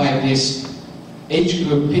held by this age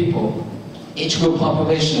group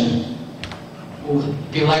population, will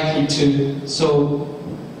be likely to, so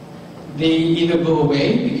they either go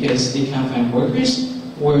away because they can't find workers,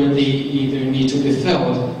 or they either need to be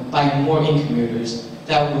filled by more in-commuters.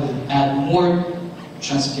 That would add more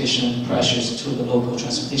transportation pressures to the local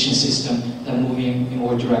transportation system that move in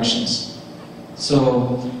more directions.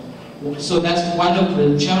 So that's one of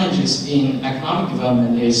the challenges in economic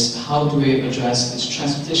development, is how do we address these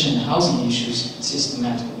transportation and housing issues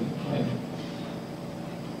systematically, right?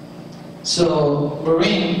 So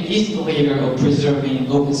Marine is the leader of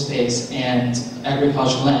preserving open space and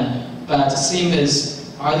agricultural land, but same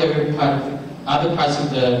as other parts of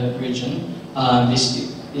the region,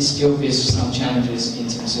 they still face some challenges in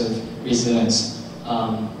terms of resilience.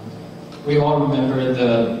 We all remember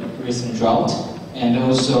the recent drought, and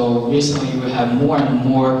also recently we have more and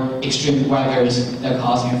more extreme weathers that are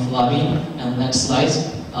causing flooding and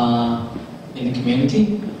landslides in the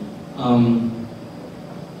community.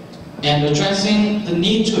 And addressing the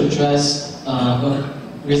need to address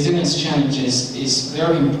resilience challenges is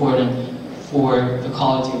very important for the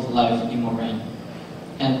quality of life in Moraine.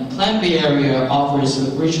 And Plan Bay Area offers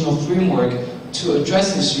a regional framework to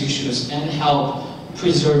address these issues and help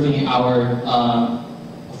preserving our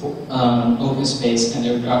open space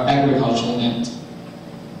and our agricultural land.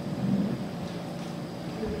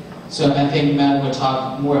 So I think Matt will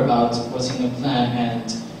talk more about what's in the plan,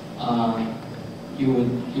 and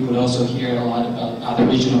you would also hear a lot about other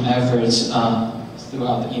regional efforts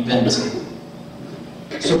throughout the event.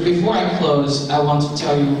 So before I close, I want to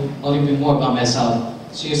tell you a little bit more about myself.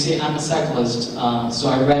 So you see, I'm a cyclist, so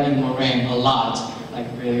I ride in Moraine a lot, like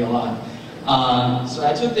really a lot. So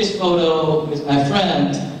I took this photo with my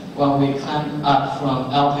friend while we climbed up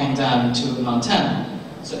from Alpine Dam to Montana.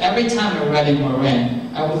 So every time I ride in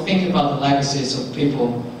Moraine, I would think about the legacies of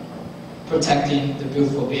people protecting the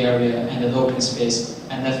beautiful Bay Area and the open space,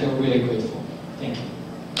 and I feel really grateful. Thank you.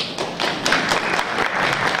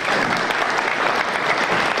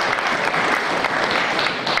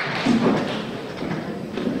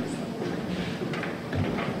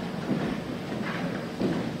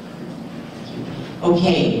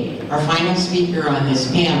 Okay, our final speaker on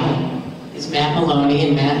this panel is Matt Maloney,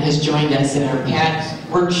 and Matt has joined us at our PAT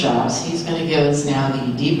workshops. He's going to give us now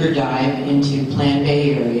the deeper dive into Plan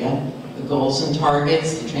Bay Area, the goals and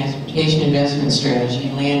targets, the transportation investment strategy,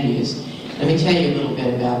 and land use. Let me tell you a little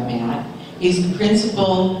bit about Matt. He's the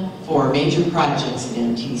principal for major projects at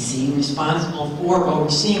MTC, responsible for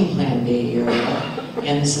overseeing Plan Bay Area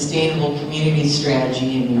and the Sustainable Community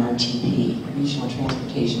Strategy in the RTP, Regional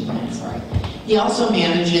Transportation Plan, sorry. He also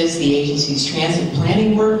manages the agency's transit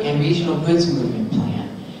planning work and regional goods movement plan.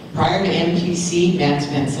 Prior to MTC, Matt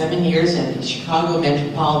spent 7 years at the Chicago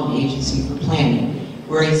Metropolitan Agency for Planning,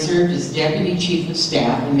 where he served as Deputy Chief of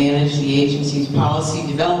Staff and managed the agency's policy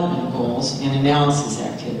development goals and analysis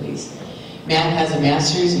activities. Matt has a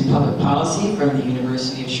master's in public policy from the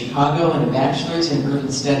University of Chicago and a bachelor's in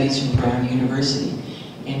urban studies from Brown University.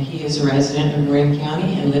 And he is a resident of Marin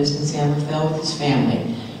County and lives in San Rafael with his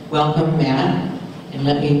family. Welcome, Matt, and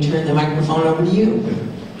let me turn the microphone over to you.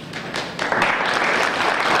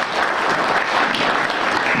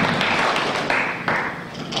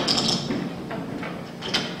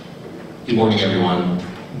 Good morning, everyone.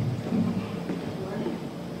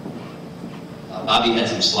 Bobby had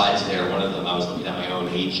some slides there. One of them, I was looking at my own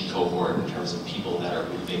age cohort in terms of people that are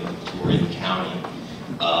moving to Marin County,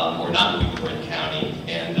 or not moving to Marin County.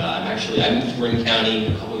 And I moved to Marin County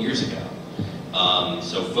a couple years ago.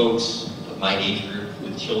 So folks of my age group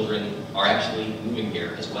with children are actually moving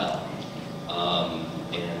here as well.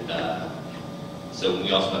 So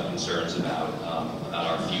we also have concerns about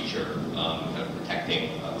our future, kind of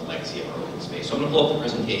protecting the legacy of our open space. So I'm going to pull up the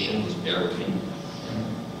presentation, just bear with me.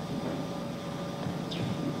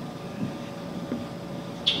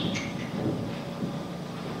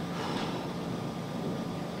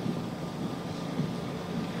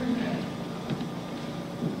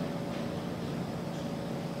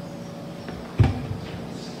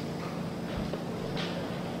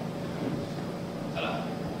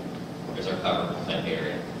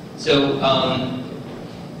 So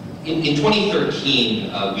in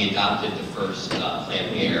 2013, we adopted the first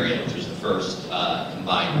Plan Bay Area, which was the first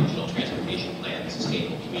combined regional transportation plan,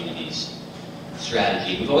 sustainable communities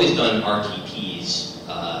strategy. We've always done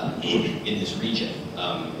RTPs in this region,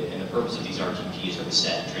 and the purpose of these RTPs are to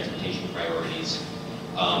set transportation priorities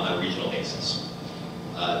on a regional basis.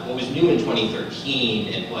 What was new in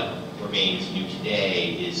 2013 and what remains new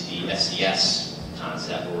today is the SCS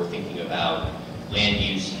concept, where we're thinking about land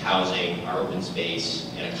use, housing, our open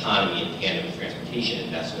space, and economy in tandem with transportation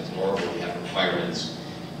investments. Moreover, we have requirements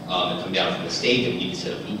that come down from the state that we need to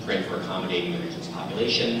set a blueprint for accommodating the region's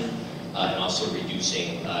population and also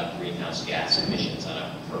reducing greenhouse gas emissions on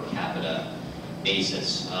a per capita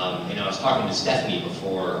basis. I was talking to Stephanie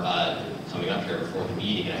before coming up here before the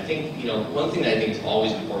meeting, and I think, one thing that I think is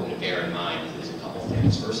always important to bear in mind is a couple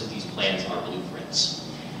things. First, that these plans are blueprints.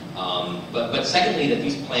 But secondly, that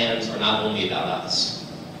these plans are not only about us.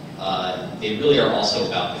 They really are also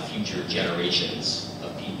about the future generations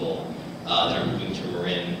of people that are moving to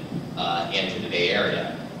Marin and to the Bay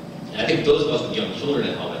Area. And I think those of us with young children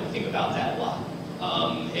at home, I think about that a lot.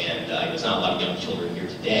 There's not a lot of young children here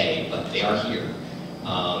today, but they are here.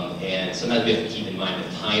 And sometimes we have to keep in mind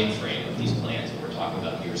the time frame of these plans that we're talking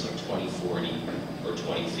about here is like 2040 or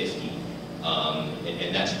 2050.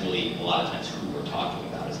 And that's really a lot of times who we're talking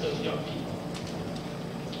about is those young people.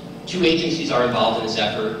 2 agencies are involved in this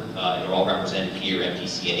effort, and they're all represented here,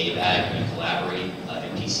 MTC and ABAG. We collaborate.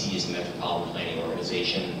 MTC is the Metropolitan Planning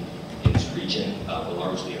Organization in this region. We're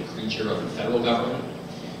largely a creature of the federal government.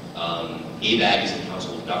 ABAG is the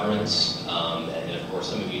Council of Governments, and of course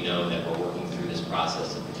some of you know that we're working through this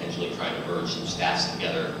process of potentially trying to merge some staffs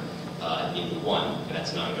together into one, and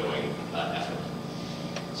that's an ongoing effort.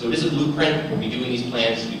 So it is a blueprint. We'll be doing these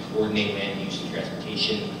plans as we coordinate land use and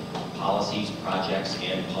transportation policies, projects,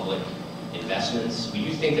 and public investments. We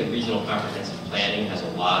do think that regional comprehensive planning has a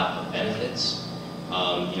lot of benefits.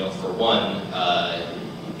 For one,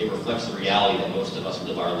 it reflects the reality that most of us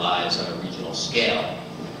live our lives on a regional scale.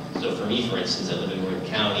 So for me, for instance, I live in Marin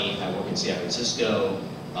County, I work in San Francisco,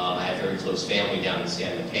 I have very close family down in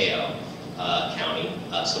San Mateo County,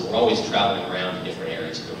 so we're always traveling around to different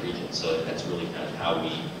areas of the region, so that's really kind of how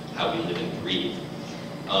we live and breathe.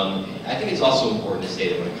 I think it's also important to say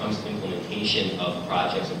that when it comes to implementation of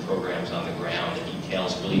projects and programs on the ground, the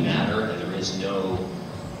details really matter, and there is no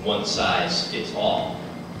one-size-fits-all.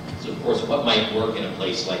 So of course, what might work in a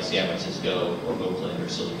place like San Francisco or Oakland or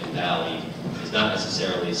Silicon Valley is not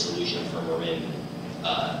necessarily a solution for Marin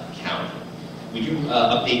County. We do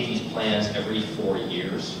update these plans every 4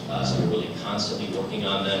 years, so we're really constantly working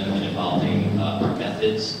on them and evolving our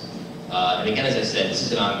methods. And again, as I said, this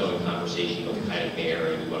is an ongoing conversation about the kind of Bay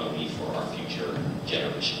Area we want to leave for our future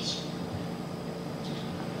generations.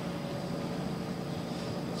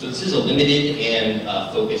 So this is a limited and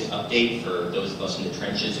focused update for those of us in the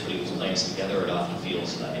trenches putting these plans together. It often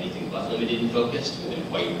feels anything but limited and focused. We've been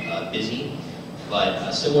quite busy.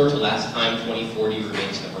 But similar to last time, 2040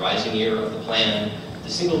 remains the horizon year of the plan. The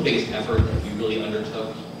single biggest effort that we really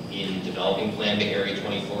undertook in developing Plan Bay Area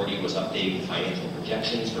 2040 was updating the financial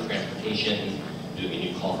projections for transportation, doing a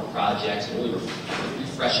new call for projects, and really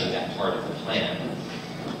refreshing that part of the plan.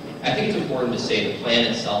 I think it's important to say the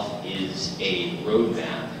plan itself is a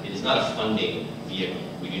roadmap. It is not a funding vehicle.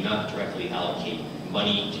 We do not directly allocate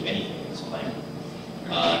money to anything in this plan.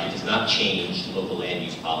 It does not change local land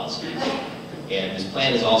use policies. And this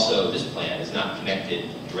plan is not connected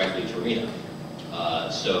directly to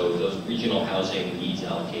RHNA. So those regional housing needs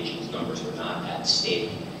allocations numbers are not at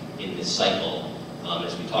stake in this cycle.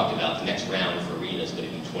 As we talked about, the next round for RHNA is going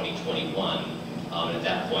to be 2021. And at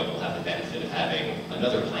that point, we'll have the benefit of having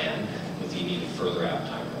another plan with an even further out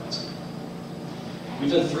time horizon.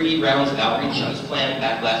 We've done 3 rounds of outreach on this plan.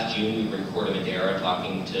 Back last June, we were in Corte Madera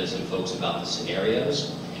talking to some folks about the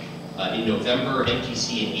scenarios. In November,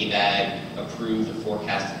 MTC and ABAG approved a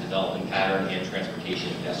forecasted development pattern and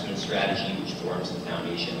transportation investment strategy, which forms the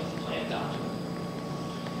foundation of the plan document.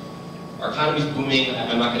 Our economy is booming.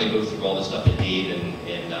 I'm not going to go through all the stuff that Dave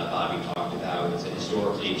and Bobby talked about. It's a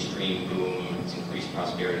historically extreme boom. It's increased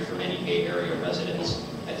prosperity for many Bay Area residents.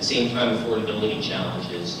 At the same time, affordability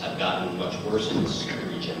challenges have gotten much worse in this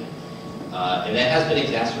region. And that has been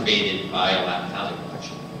exacerbated by a lack of housing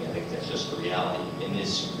production. I think that's just the reality. In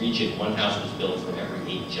this region, 1 house was built for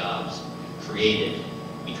every 8 jobs created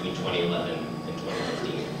between 2011 and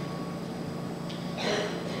 2015.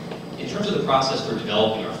 In terms of the process for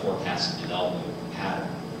developing our forecasted development pattern,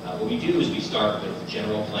 what we do is we start with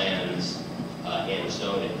general plans and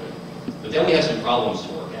zoning. But then we have some problems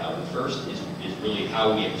to work out. The first is really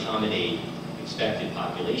how we accommodate expected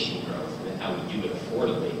population growth and how we do it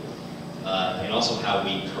affordably, and also how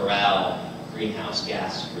we corral greenhouse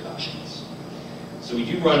gas reductions. So we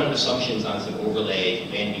do run assumptions on some overlay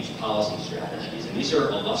land use policy strategies, and these are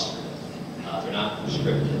illustrative. They're not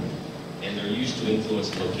prescriptive, and they're used to influence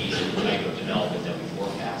the location and type of development that we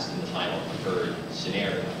forecast in the final preferred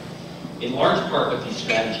scenario. In large part, what these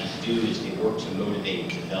strategies do is they work to motivate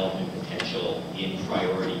development potential in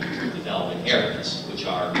priority development areas, which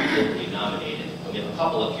are locally nominated. And we have a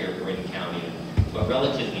couple up here in Marin County, but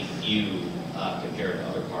relatively few compared to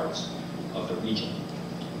other parts of the region.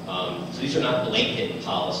 So these are not blanket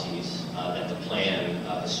policies that the plan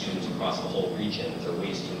assumes across the whole region. They're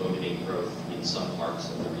ways to motivate growth in some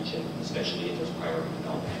parts of the region, especially in those priority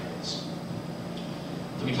development areas.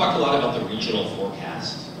 So we talked a lot about the regional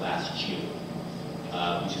forecast last June,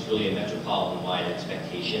 which is really a metropolitan-wide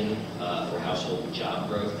expectation for household and job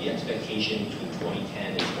growth. The expectation between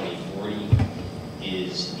 2010 and 2040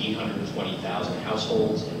 is 820,000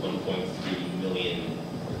 households and 1.3 million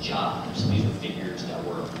jobs. These are figures that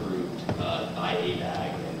were approved by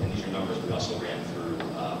ABAG, and these are numbers we also ran through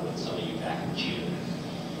with some of you back in June.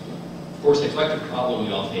 Of course, the collective problem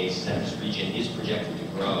we all face is that this region is projected to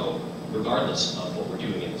grow regardless of what we're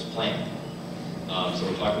doing in this plan. So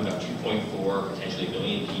we're talking about 2.4, potentially a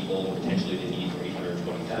million people, potentially the need for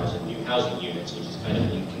 820,000 new housing units, which is kind of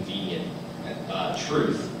an inconvenient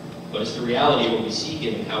truth. But it's the reality of what we see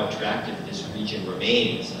given how attractive this region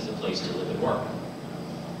remains as a place to live and work.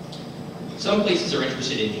 Some places are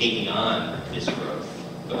interested in taking on this growth,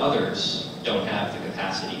 but others don't have the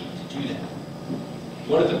capacity to do that.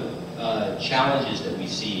 One of the challenges that we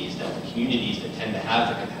see is that the communities that tend to have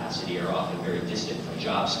the capacity are often very distant from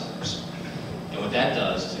job centers. And what that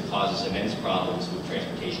does is it causes immense problems with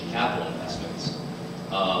transportation capital investments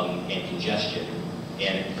and congestion,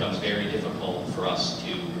 and it becomes very difficult for us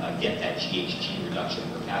to get that GHG reduction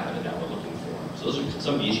per capita that we're looking for. So those are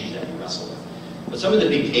some of the issues that we wrestle with. But some of the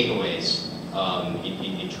big takeaways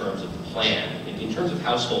in terms of the plan, in terms of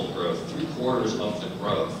household growth, 3/4 of the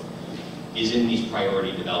growth is in these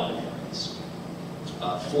priority development areas.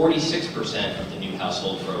 46% of the new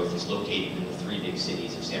household growth is located in the three big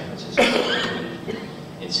cities of San Francisco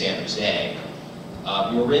and San Jose.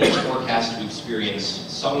 Marin is forecast to experience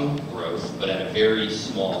some growth, but at a very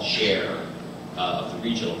small share of the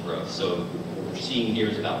regional growth. So what we're seeing here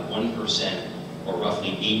is about 1%, or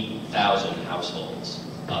roughly 8,000 households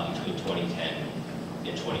between 2010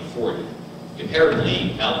 and 2040.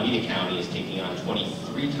 Comparatively, Alameda County is taking on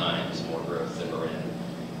 23 times more growth than Marin.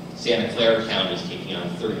 Santa Clara County is taking on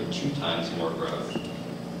 32 times more growth.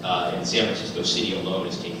 And San Francisco City alone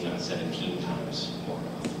is taking on 17 times more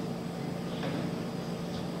growth.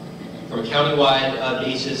 From a countywide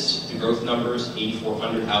basis, the growth numbers,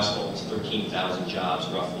 8,400 households, 13,000 jobs,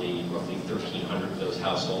 roughly 1,300 of those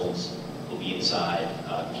households will be inside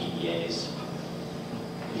PDAs.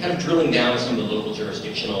 Kind of drilling down some of the local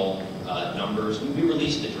jurisdictional numbers, we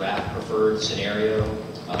released the draft preferred scenario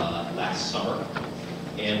last summer.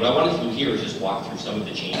 And what I wanted to do here is just walk through some of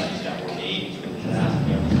the changes that were made between the draft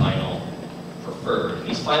and the final preferred. And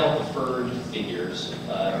these final preferred figures,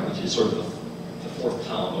 which is sort of the fourth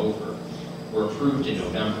column over, were approved in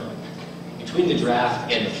November. Between the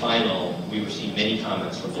draft and the final, we received many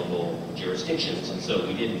comments from local jurisdictions, and so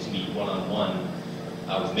we did meet one-on-one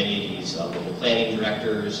with many of these local planning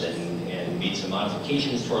directors and made some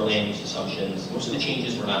modifications to our land use assumptions. Most of the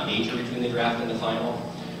changes were not major between the draft and the final,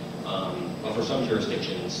 but for some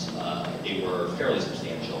jurisdictions, they were fairly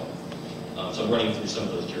substantial. So I'm running through some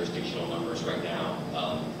of those jurisdictional numbers right now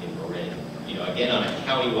in Marin. Again, on a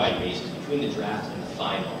countywide basis, between the draft and the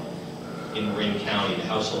final, in Marin County, the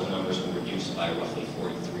household numbers were reduced by roughly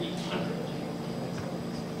 4,300.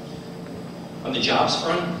 On the jobs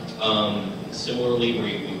front, similarly,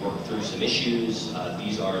 we worked through some issues.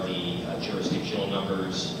 These are the jurisdictional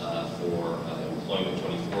numbers for employment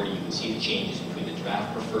 2040. You can see the changes between the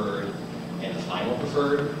draft preferred and the final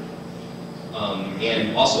preferred.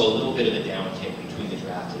 And also a little bit of a downtick between the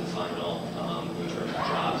draft and the final in terms of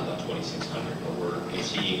jobs, about 2,600. But we're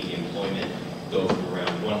seeing the employment go from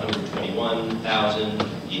around 121,000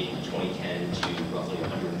 in 2010 to roughly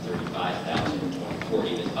 135,000 in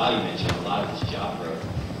 2040. As Bobby mentioned, a lot of this job growth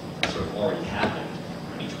sort of already happened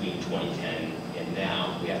between 2010 and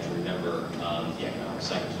now. We have to remember the economic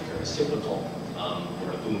cycles are very cyclical.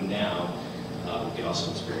 We're in a boom now. We can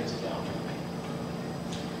also experience a downturn.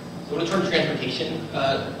 So I want to turn to transportation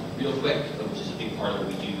real quick, which is a big part of what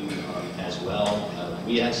we do as well.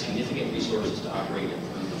 We have significant resources to operate and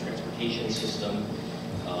improve the transportation system.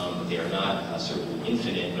 They are not certainly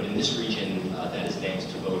infinite, but in this region, that is thanks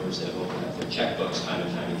to voters that have opened up their checkbooks time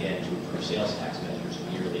and time again to improve sales tax measures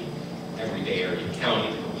in nearly every Bay Area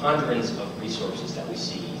county. The preponderance of resources that we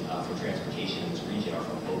see for transportation in this region are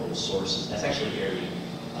from local sources. That's actually very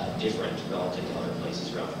different relative to other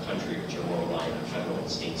places around the country, which are more reliant on federal and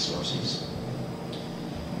state sources.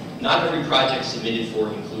 Not every project submitted for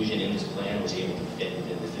inclusion in this plan was able to fit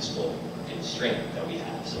within the fiscal constraint that we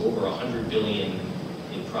have. So over $100 billion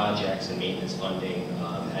in projects and maintenance funding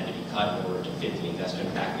had to be cut in order to fit the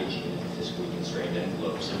investment package in the fiscally constrained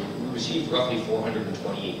envelope. So we received roughly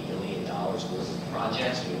 $428 million worth of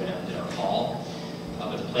projects. We went out and did our call,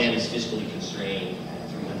 but the plan is fiscally constrained at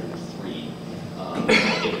 303.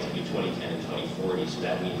 Get it to be 2010 and 2040, so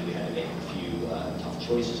that means we had to make a few tough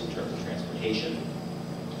choices in terms of transportation.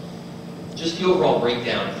 Just the overall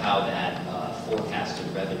breakdown of how that forecasted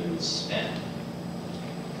revenue is spent.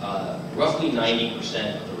 Roughly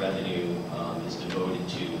 90% of the revenue is devoted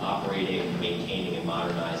to operating, maintaining, and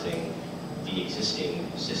modernizing the existing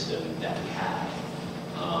system that we have.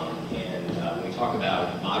 When we talk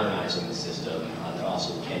about modernizing the system, that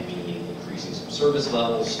also can mean increasing some service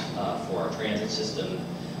levels for our transit system.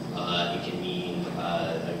 It can mean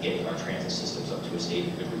getting our transit systems up to a state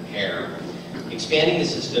of good repair. Expanding the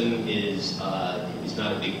system is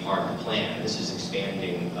not a big part of the plan. This is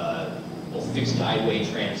expanding both fixed guideway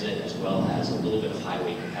transit as well as a little bit of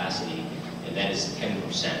highway capacity, and that is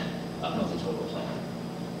 10% of the total plan.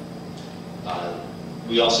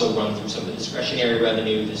 We also run through some of the discretionary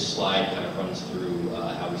revenue. This slide kind of runs through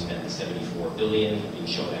how we spent the $74 billion. Being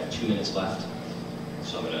shown I have 2 minutes left,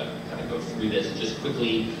 so I'm going to kind of go through this just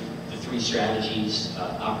quickly. The 3 strategies: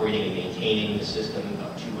 operating and maintaining the system,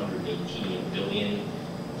 of $218 billion.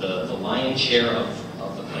 The lion's share of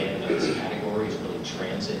the plan in this category is really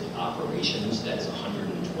transit operations. That is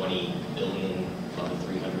 $120 billion of the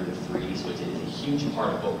 303. So it's a huge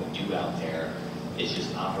part of what we do out there is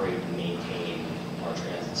just operate and maintain our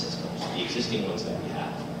transit systems, the existing ones that we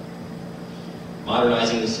have.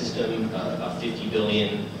 Modernizing the system, about $50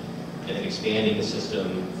 billion, and then expanding the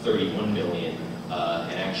system, $31 billion.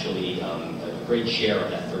 And actually, a great share of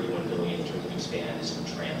that $31 billion in terms of expand is from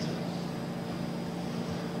transit.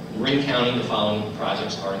 In Marin County, the following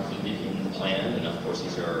projects are included in the plan, and of course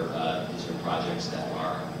these are projects that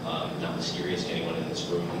are not mysterious to anyone in this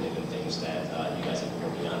room. They've been things that you guys have been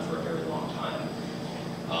working on for a very long time.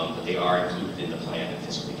 But they are included in the plan and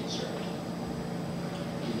fiscally constrained.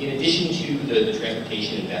 In addition to the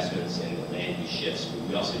transportation investments and the land use shifts,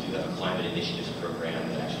 we also do have a climate initiatives program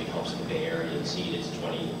that actually helps the Bay Area exceed its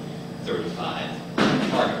 2035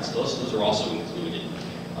 targets. Those are also included,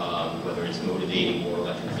 whether it's motivating more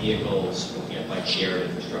electric vehicles, looking at bike share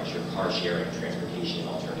infrastructure, car sharing, transportation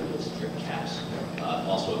alternatives, trip caps,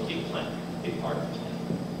 also a big part of the plan.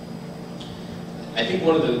 I think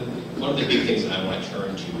one of the big things that I want to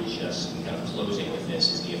turn to is just kind of closing with this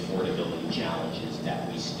is the affordability challenges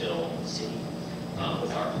that we still see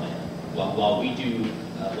with our plan. While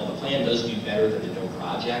the plan does do better than the No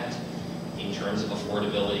project in terms of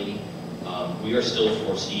affordability, we are still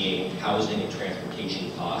foreseeing housing and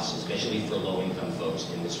transportation costs, especially for low-income folks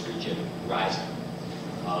in this region, rising.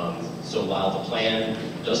 So while the plan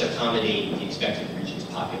does accommodate the expected region's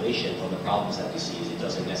population, one of the problems that we see is it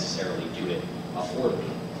doesn't necessarily do it affordably.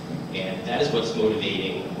 And that is what's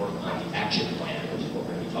motivating work on the action plan, which is what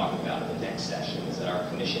we're going to be talking about in the next session, is that our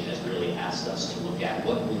commission has really asked us to look at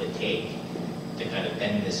what will it take to kind of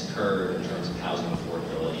bend this curve in terms of housing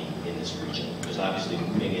affordability in this region. Because obviously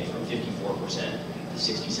moving it from 54% to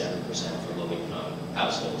 67% for low-income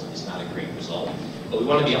households is not a great result. But we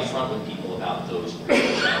want to be upfront with people about those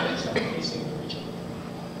challenges that we're facing in the region.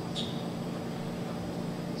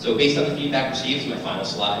 So based on the feedback received, my final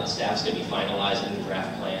slide, staff's going to be finalizing the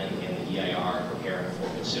draft plan and the EIR, preparing for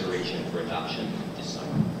consideration for adoption this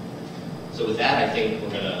summer. So with that, I think we're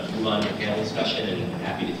going to move on to panel discussion, and I'm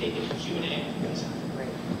happy to take it to Q&A.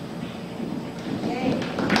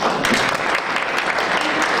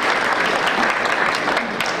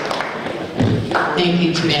 Thank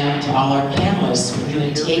you to all our panelists. We're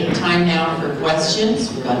going to take time now for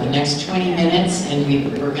questions. We've got the next 20 minutes, and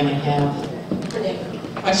we're going to have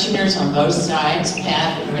questioners on both sides.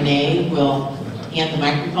 Pat and Renee will hand the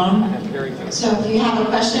microphone. So if you have a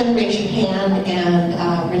question, raise your hand, and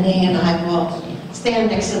Renee and I will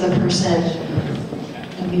stand next to the person,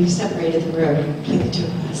 and we've separated the room between the two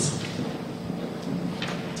of us.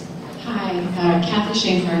 Hi, Kathy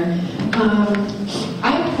Schaefer.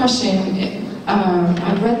 I have a question.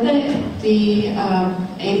 I read the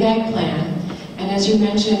ABAG plan, and as you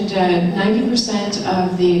mentioned, 90%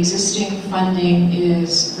 of the existing funding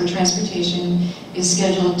is for transportation is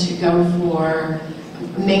scheduled to go for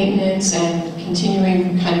maintenance and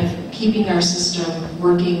continuing kind of keeping our system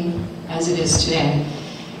working as it is today.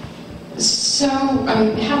 So I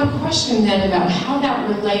have a question then about how that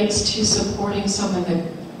relates to supporting some of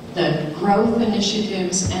the growth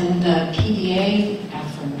initiatives and the PDA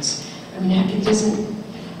efforts. I mean, it doesn't,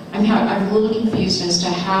 I'm a little confused as to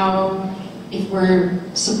how, if we're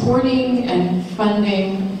supporting and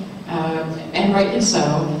funding and rightly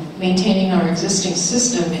so, maintaining our existing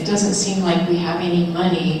system, it doesn't seem like we have any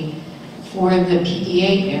money for the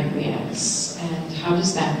PDA areas. And how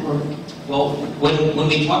does that work? Well, when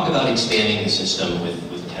we talk about expanding the system with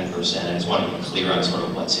 10%, I just want to be clear on sort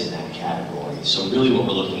of what's in that category. So really what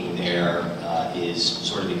we're looking there is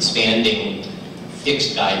sort of expanding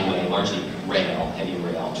fixed guideway, largely rail, heavy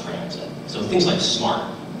rail transit. So things like SMART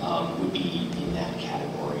would be in that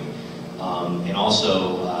category. And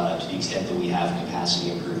also, to the extent that we have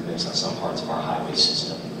capacity improvements on some parts of our highway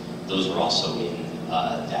system, those are also in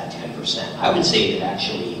that 10%. I would say that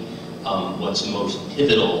actually what's most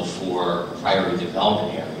pivotal for priority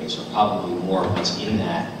development areas are probably more what's in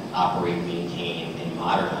that operate, maintain, and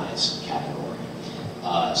modernize category.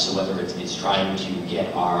 So whether it's trying to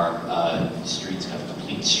get our streets, kind of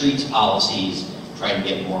complete streets policies, trying to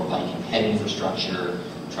get more bike and ped infrastructure,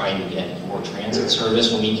 trying to get more transit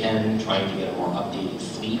service when we can, trying to get a more updated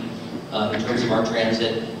fleet in terms of our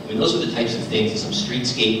transit. I mean, those are the types of things, some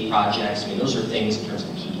streetscape projects, I mean, those are things in terms of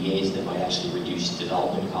PDAs that might actually reduce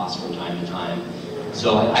development costs from time to time.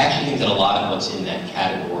 So I actually think that a lot of what's in that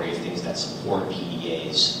category of things that support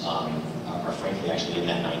PDAs are frankly actually in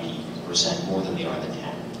that 90% more than they are in the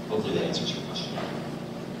 10. Hopefully that answers your question.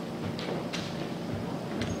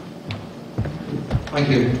 Thank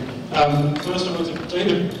you. First, I wanted,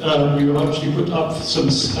 David, you actually put up some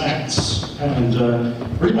stats, and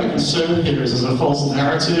really my concern here is there's a false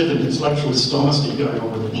narrative and intellectual dishonesty going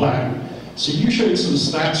on with the plan. So you showed some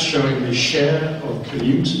stats showing the share of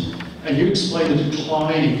commute, and you explained the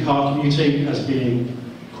decline in car commuting as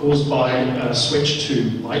being caused by a switch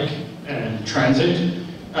to bike and transit.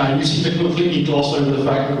 You seem to completely gloss over the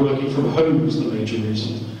fact that working from home was the major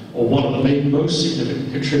reason, or one of the most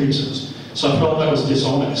significant contributors. So I felt that was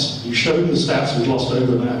dishonest. You showed the stats and glossed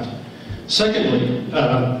over that. Secondly,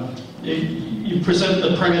 you present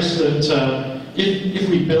the premise that if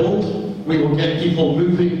we build, we will get people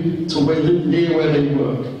moving to near where they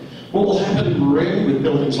work. What will happen in Marin with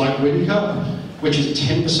buildings like Windcup, which is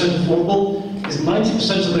 10% affordable, is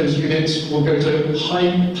 90% of those units will go to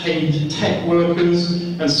high-paid tech workers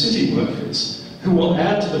and city workers, who will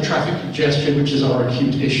add to the traffic congestion, which is our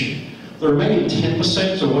acute issue. The remaining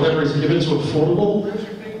 10% or whatever is given to affordable,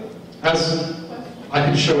 as I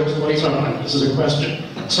can show it later on, this is a question.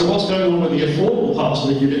 So what's going on with the affordable parts of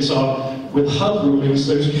the units are, with HUD rulings,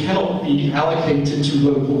 those cannot be allocated to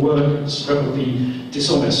local workers. That would be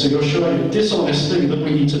dishonest. So you're showing a dishonest thing that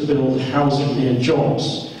we need to build housing near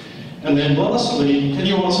jobs. And then lastly, can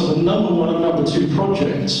you answer the number one and number two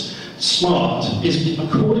projects? SMART is,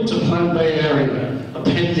 according to Plan Bay Area,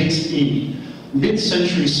 Appendix E,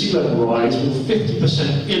 mid-century sea level rise will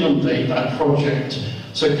 50% inundate that project.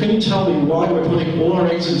 So can you tell me why we're putting all our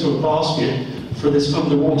eggs into a basket for this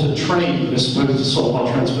underwater train that is supposed to solve our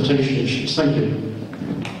transportation issues? Thank you.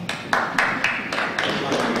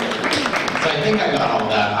 So I think I got all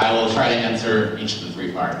that. I will try to answer each of the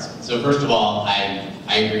three parts. So first of all, I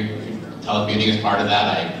agree, telecommuting is part of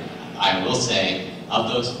that. I will say, of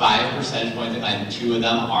those 5 percentage points, and 2 of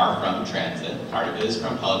them are from transit, part of it is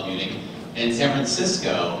from telecommuting. In San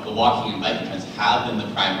Francisco, the walking and biking trends have been the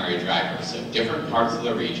primary drivers. So different parts of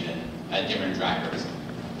the region had different drivers.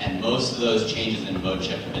 And most of those changes in mode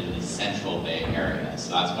shift have been in the Central Bay Area.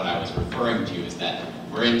 So that's what I was referring to, is that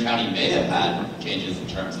Marin County may have had changes in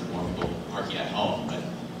terms of more people working at home, but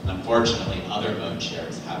unfortunately other mode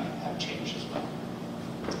shares have changed as well.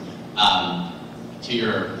 To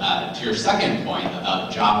your second point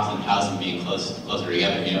about jobs and housing being closer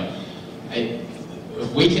together, you know,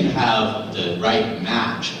 if we can have the right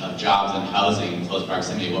match of jobs and housing in close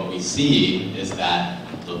proximity, what we see is that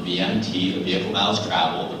the VMT, the vehicle miles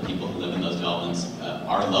traveled, the people who live in those developments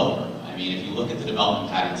are lower. I mean, if you look at the development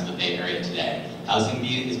patterns of the Bay Area today, housing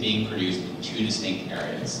is being produced in 2 distinct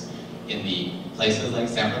areas. In the places like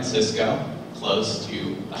San Francisco, close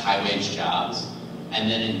to the high-wage jobs, and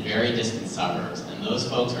then in very distant suburbs. And those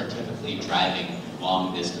folks are typically driving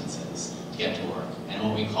long distances to get to work. And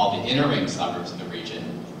what we call the inner ring suburbs of the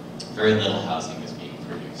region, very little housing is being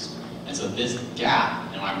produced. And so this gap,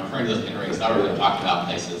 and when I'm referring to those inner ring suburbs, I'm talking about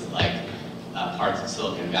places like parts of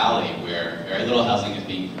Silicon Valley where very little housing is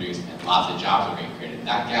being produced and lots of jobs are being created.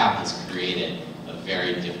 That gap has created a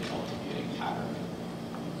very difficult commuting pattern.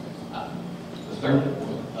 The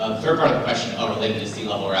third part of the question, related to sea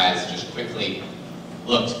level rise, just quickly,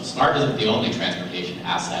 look, SMART isn't the only transportation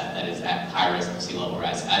asset that is at high risk of sea level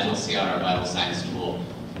rise. As you'll see on our vital signs tool,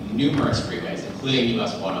 numerous freeways, including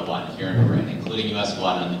US 101 here in Marin, including US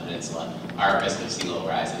 1 on the peninsula, are at risk of sea level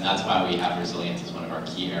rise. And that's why we have resilience as one of our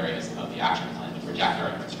key areas of the action plan to protect our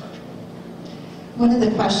infrastructure. One of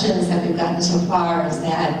the questions that we've gotten so far is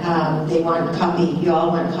that they want a copy, you all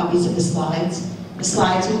want copies of the slides. The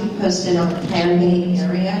slides will be posted on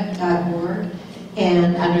planbayarea.org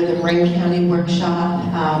and under the Marin County Workshop,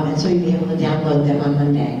 and so you'll be able to download them on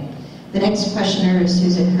Monday. The next questioner is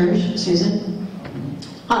Susan Hirsch. Susan?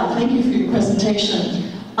 Hi, thank you for your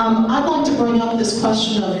presentation. I'd like to bring up this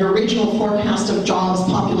question of your regional forecast of jobs,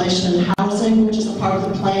 population, and housing, which is a part of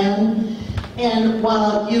the plan. And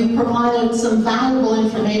while you've provided some valuable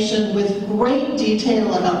information with great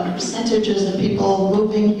detail about the percentages of people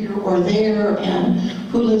moving here or there and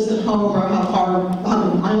who lives at home or how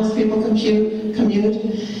many miles people commute,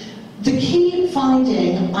 the key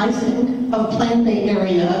finding, I think, of Plan Bay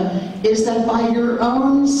Area is that by your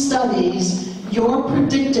own studies, you're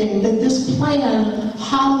predicting that this plan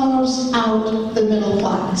hollows out the middle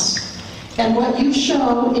class. And what you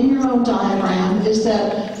show in your own diagram is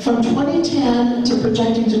that from 2010 to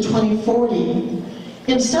projecting to 2040,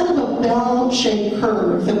 instead of a bell-shaped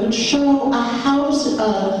curve that would show a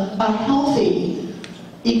healthy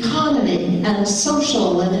economy and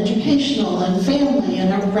social and educational and family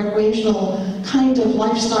and a recreational kind of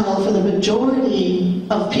lifestyle for the majority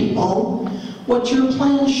of people, what your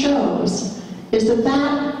plan shows is that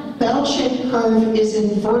that bell-shaped curve is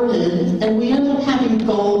inverted and we end up having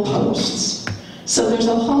goalposts. So there's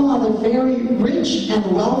a whole lot of very rich and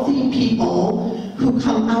wealthy people who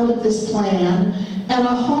come out of this plan and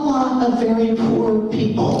a whole lot of very poor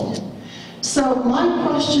people. So my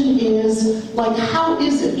question is, like, how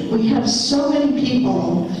is it we have so many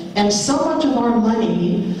people and so much of our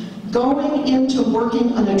money going into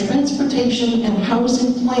working on a transportation and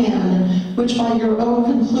housing plan, which by your own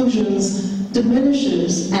conclusions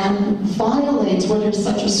diminishes and violates what is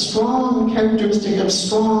such a strong characteristic of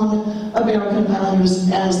strong American values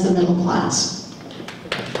as the middle class?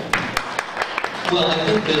 Well, I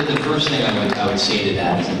think that the first thing I would say to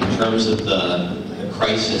that is in terms of the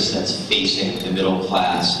crisis that's facing the middle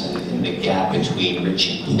class and the gap between rich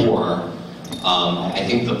and poor, I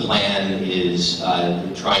think the plan is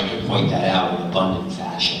trying to point that out in abundant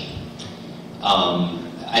fashion.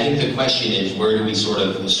 I think the question is, where do we sort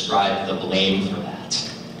of ascribe the blame for that?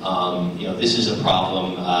 This is a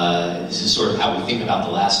problem, this is sort of how we think about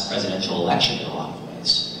the last presidential election in a lot of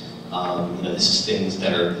ways. This is things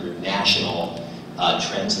that are national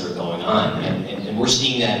trends that are going on, and we're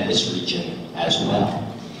seeing that in this region as well.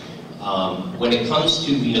 When it comes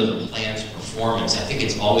to the plan's performance, I think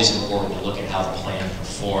it's always important to look at how the plan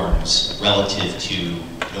performs relative to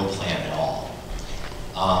no plan at all.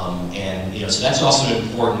 So that's also an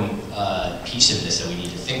important piece of this that we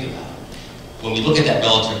need to think about. When we look at that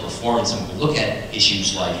relative performance and we look at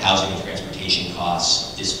issues like housing and transportation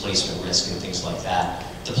costs, displacement risk, and things like that,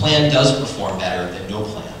 the plan does perform better than no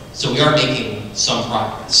plan. So we are making some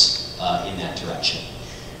progress in that direction.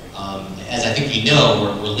 As I think you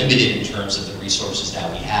know, we're limited in terms of the resources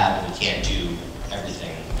that we have, and we can't do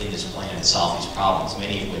everything in this plan to solve these problems,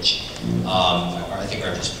 many of which I think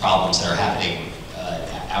are just problems that are happening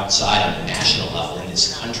outside on the national level in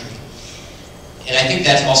this country. And I think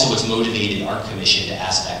that's also what's motivated our commission to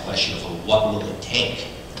ask that question of what will it take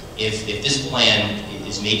if this plan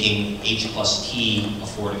is making H+T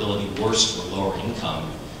affordability worse for lower income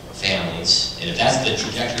families, and if that's the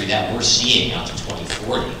trajectory that we're seeing out to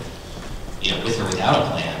 2040, with or without a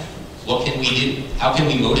plan, what can we do? How can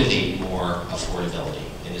we motivate more affordability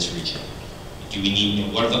in this region? Do we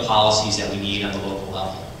need, what are the policies that we need on the local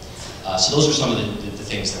level? So those are some of the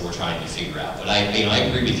things that we're trying to figure out. But I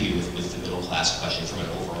agree with you with the middle class question from an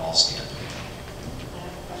overall standpoint.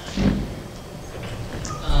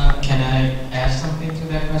 Can I add something to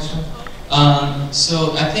that question?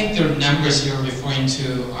 So I think the numbers you're referring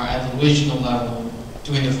to are at the regional level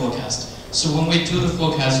doing the forecast. So when we do the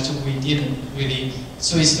forecast, we didn't really,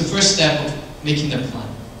 so it's the first step of making the plan.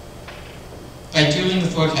 By doing the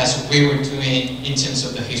forecast, we were doing in terms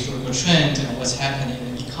of the historical trend and what's happening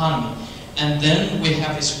in the economy. And then we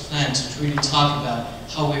have this plan to really talk about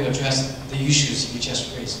how we address the issues you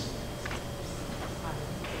just raised.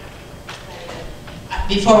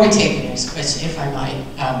 Before we take the next question, if I might,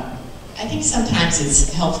 I think sometimes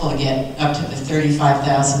it's helpful to get up to the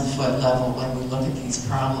 35,000-foot level when we look at these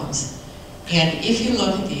problems. And if you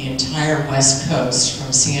look at the entire West Coast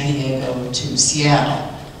from San Diego to Seattle,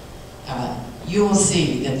 you will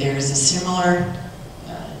see that there is a similar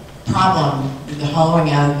problem with the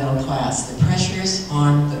hollowing out of the middle class. The pressures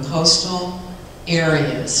on the coastal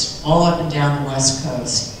areas all up and down the West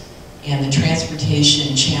Coast and the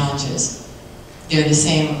transportation challenges, they're the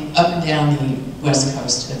same up and down the West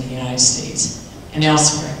Coast of the United States and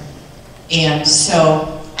elsewhere. And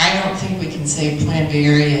so I I don't think we can say Plan Bay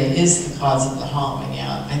area is the cause of the hollowing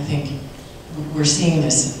out. I think we're seeing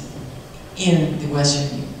this in the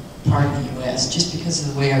western part of the U.S. just because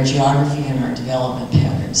of the way our geography and our development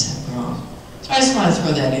patterns have grown. So I just want to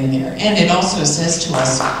throw that in there. And it also says to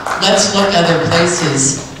us, let's look other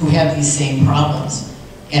places who have these same problems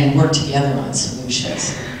and work together on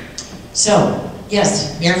solutions. So,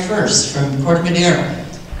 yes, Mayor First from Corte Madera.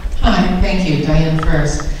 Hi, thank you, Diane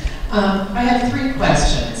First. I have 3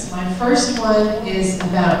 questions. My first one is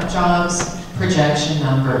about jobs projection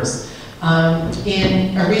numbers.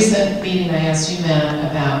 In a recent meeting, I asked you,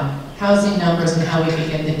 Matt, about housing numbers and how we could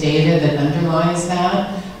get the data that underlies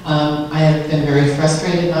that. I have been very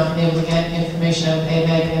frustrated not being able to get information out of ABAG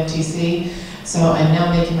and FTC, so I'm now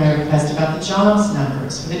making my request about the jobs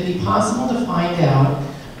numbers. Would it be possible to find out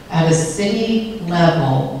at a city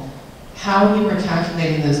level how you were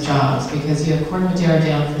calculating those jobs? Because you have Corte Madera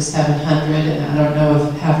down for 700, and I don't know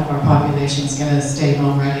if half of our population is going to stay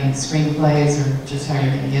home writing screenplays or just how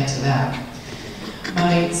you're going to get to that.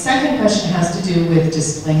 My second question has to do with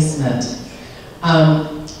displacement.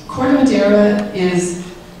 Corte Madera is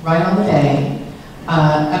right on the bay.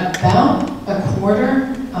 About a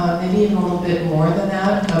quarter, maybe even a little bit more than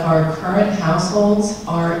that, of our current households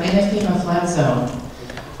are in a FEMA flood zone.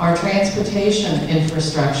 Our transportation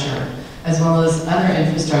infrastructure, as well as other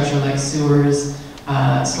infrastructure like sewers,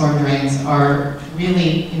 storm drains, are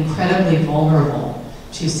really incredibly vulnerable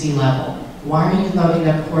to sea level. Why are you loading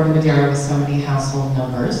up Corte Madera with so many household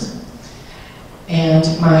numbers? And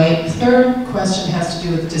my third question has to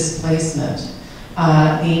do with displacement.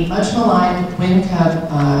 The much maligned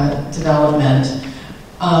WinCub development,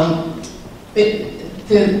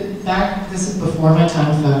 this is before my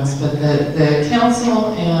time, folks, but the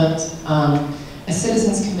council and a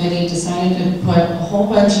citizens committee decided to put a whole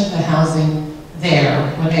bunch of the housing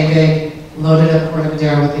there when they loaded up Corte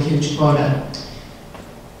Madera with a huge quota.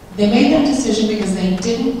 They made that decision because they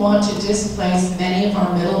didn't want to displace many of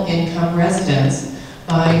our middle-income residents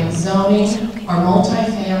by zoning our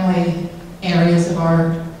multifamily areas of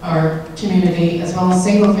our community, as well as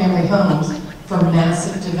single-family homes, for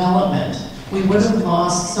massive development. We would have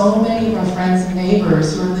lost so many of our friends and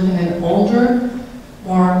neighbors who are living in older,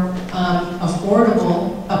 more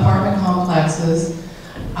affordable apartment complexes.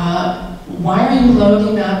 Why are you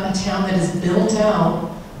loading up a town that is built out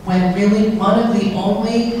when really one of the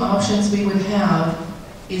only options we would have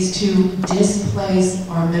is to displace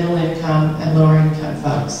our middle income and lower income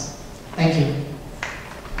folks? Thank you.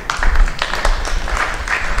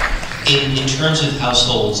 In terms of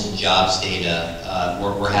households and jobs data,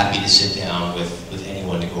 we're happy to sit down with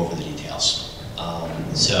anyone to go over the details.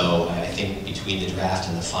 So I think between the draft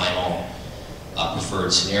and the final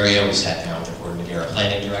preferred scenario, we sat down with the Corte Madera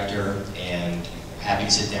planning director, and happy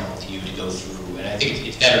to sit down with you to go through, and I think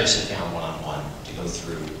it's better to sit down one-on-one to go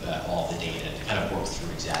through all the data, to kind of work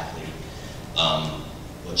through exactly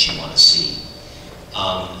what you want to see.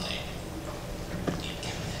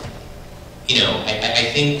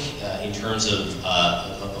 I think in terms of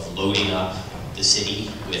loading up the city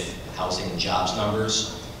with housing and jobs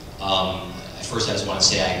numbers, first I just want to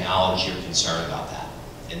say I acknowledge your concern about that.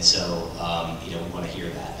 And so, we want to hear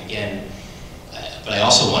that. Again, but I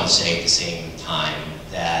also want to say at the same time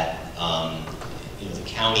that, the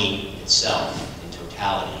county itself in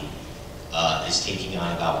totality is taking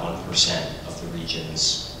on about 1% of the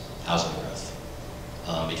region's housing growth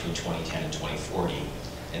between 2010 and 2040.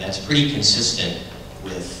 And that's pretty consistent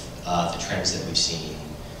with the trends that we've seen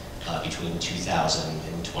between 2000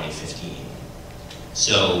 and 2015.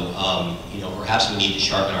 So, perhaps we need to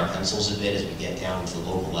sharpen our pencils a bit as we get down to the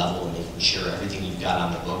local level and making sure everything you've got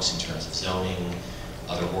on the books in terms of zoning,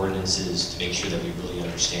 other ordinances, to make sure that we really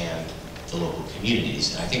understand the local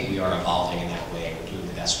communities. And I think we are evolving in that way. We're doing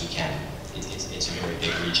the best we can. It's a very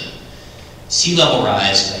big region. Sea level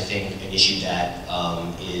rise is, I think, an issue that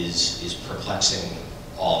is perplexing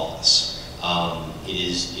all of us. It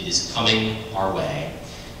is coming our way.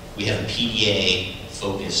 We have a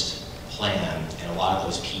PDA-focused plan, and a lot of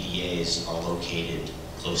those PDAs are located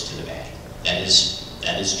close to the bay. That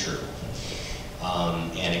is true.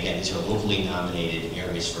 And again, these are locally nominated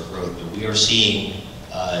areas for growth, but we are seeing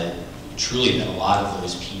truly that a lot of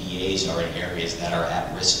those PDAs are in areas that are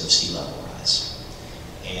at risk of sea level rise.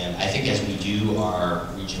 And I think as we do our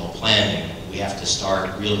regional planning, we have to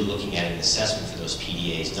start really looking at an assessment for those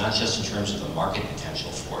PDAs, not just in terms of the market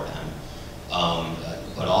potential for them,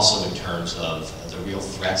 but also in terms of the real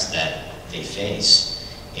threats that they face,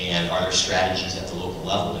 and are there strategies at the local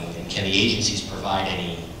level, and can the agencies provide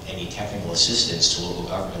any technical assistance to local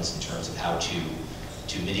governments in terms of how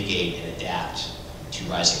to mitigate and adapt to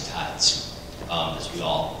rising tides. as we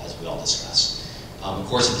all discuss. Of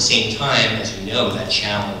course, at the same time, as you know, that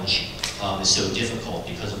challenge is so difficult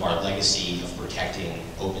because of our legacy of protecting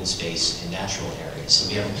open space and natural areas. So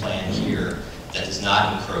we have a plan here that does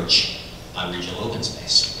not encroach on regional open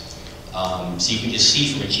space. So you can just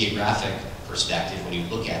see from a geographic perspective, when you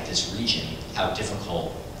look at this region, how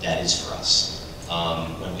difficult that is for us.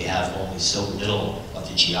 When we have only so little of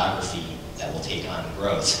the geography that will take on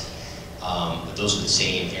growth. But those are the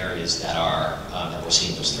same areas that we're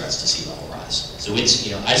seeing those threats to sea level rise. So it's,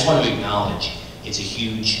 I just want to acknowledge it's a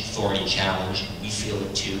huge, thorny challenge. We feel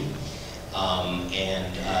it too,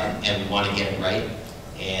 and we want to get it right.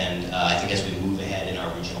 And I think as we move ahead in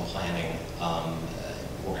our regional planning,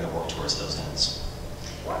 we're going to work towards those ends.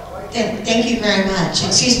 Thank you very much.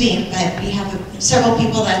 Excuse me, but we have several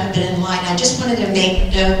people that have been in line. I just wanted to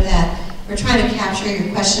make note that we're trying to capture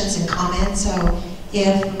your questions and comments. So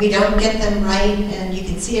if we don't get them right, and you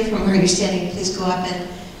can see it from where you're standing, please go up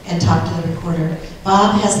and talk to the recorder.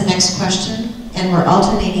 Bob has the next question, and we're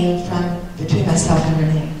alternating between myself and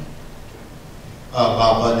Renee.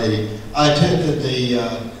 Bob Bundy. I attended the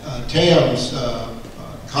TAMS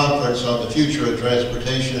conference on the future of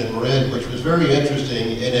transportation in Marin, which was very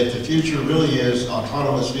interesting. And if the future really is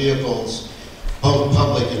autonomous vehicles, both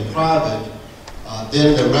public and private,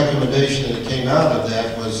 then the recommendation that came out of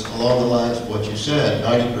that was along the lines of what you said.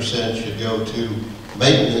 90% should go to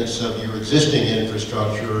maintenance of your existing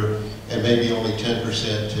infrastructure and maybe only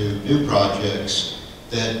 10% to new projects.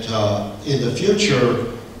 That in the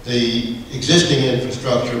future, the existing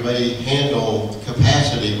infrastructure may handle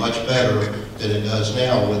capacity much better than it does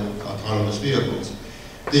now with autonomous vehicles.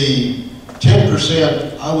 The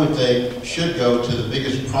 10%, I would think, should go to the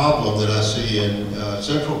biggest problem that I see in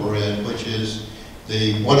Central Marin, which is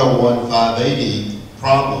the 101-580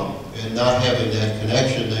 problem, and not having that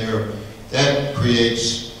connection there. That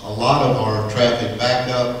creates a lot of our traffic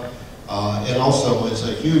backup, and also is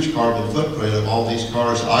a huge carbon footprint of all these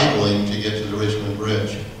cars idling to get to the Richmond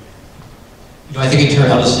Bridge. I think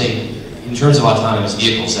I'll just say, in terms of autonomous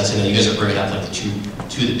vehicles, that's, you guys are bringing up like the two of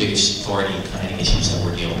the biggest authority planning issues that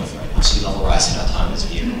we're dealing with right now: sea level rise and autonomous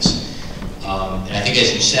vehicles. And I think,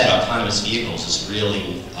 as you said, autonomous vehicles is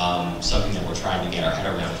really something that we're trying to get our head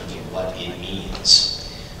around in terms of what it means.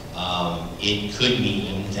 It could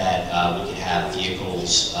mean that we could have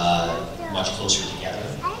vehicles much closer together.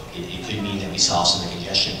 It could mean that we solve some of the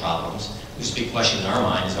congestion problems. There's a big question in our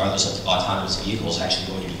mind: is are those autonomous vehicles actually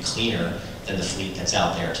going to be cleaner than the fleet that's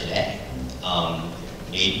out there today?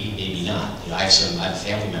 Maybe, maybe not. I have a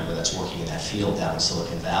family member that's working in that field down in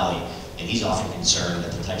Silicon Valley, and he's often concerned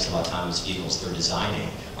that the types of autonomous vehicles they're designing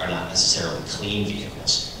are not necessarily clean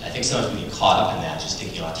vehicles. And I think sometimes we get caught up in that, just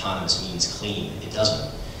thinking autonomous means clean. It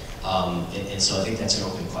doesn't. And so I think that's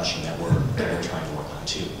an open question that we're trying to work on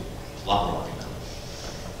too. A lot we're working on.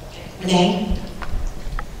 Renee?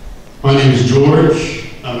 My name is George.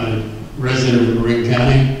 I'm a resident of Marin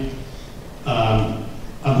County.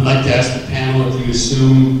 I'd like to ask the panel if you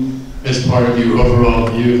assume, as part of your overall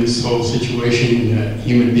view of this whole situation, that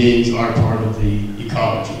human beings are part of the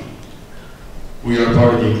ecology. We are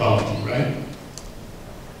part of the ecology, right?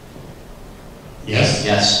 Yes?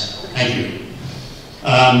 Yes. Thank you.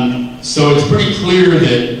 So it's pretty clear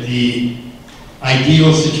that the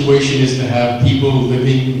ideal situation is to have people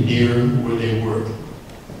living near where they work,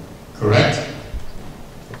 correct?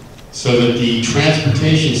 So that the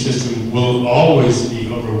transportation system will always be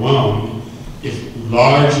overwhelmed if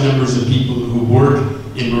large numbers of people who work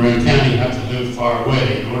in Marin County have to live far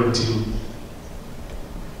away in order to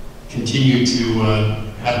continue to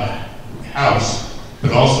have a house,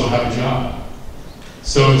 but also have a job.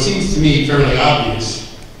 So it seems to me fairly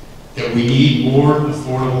obvious that we need more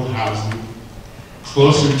affordable housing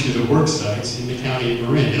closer to the work sites in the county of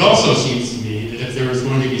Marin. It also seems to me that if there is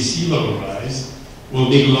going to be sea level rise, we'll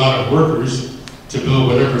need a lot of workers to build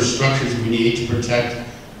whatever structures we need to protect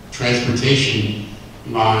transportation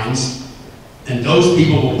lines, and those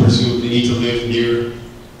people will presumably need to live near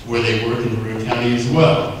where they work in Marin County as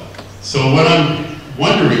well. So what I'm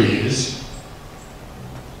wondering is,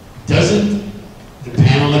 doesn't the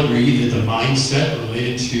panel agree that the mindset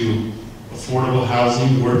related to affordable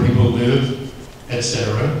housing, where people live,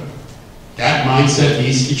 etc., that mindset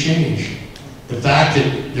needs to change? The fact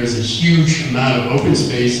that there's a huge amount of open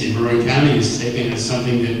space in Marin County is taken as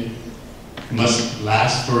something that must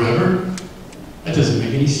last forever. That doesn't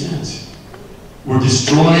make any sense. We're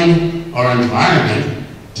destroying our environment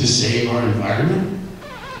to save our environment.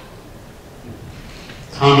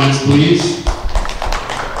 Comments, please.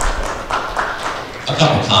 A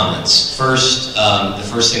couple comments. First, the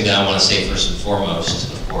first thing that I want to say first and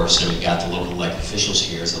foremost, of course, and we've got the local elected officials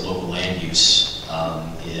here, is that local land use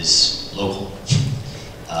is local.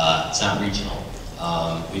 It's not regional.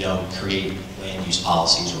 We don't create land use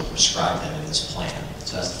policies or prescribe them in this plan.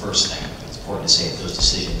 So that's the first thing. It's important to say that those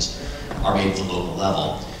decisions are made at the local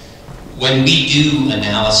level. When we do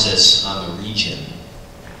analysis on the region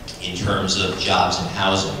in terms of jobs and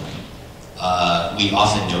housing, we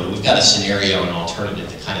often note we've got a scenario, an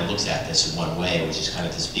alternative that kind of looks at this in one way, which is kind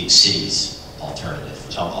of this big cities alternative,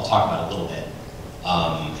 which I'll talk about a little bit.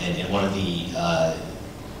 And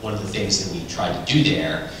one of the things that we tried to do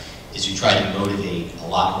there is we tried to motivate a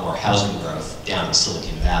lot more housing growth down in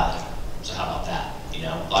Silicon Valley. So how about that? You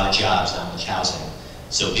know, a lot of jobs, not much housing.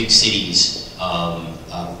 So big cities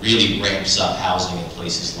really ramps up housing in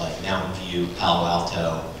places like Mountain View, Palo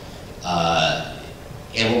Alto.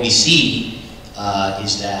 And what we see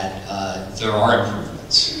is that there are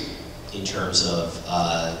improvements in terms of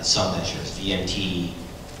some measures, VMT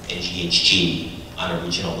and GHG on a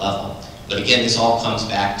regional level. But again, this all comes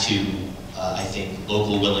back to, I think,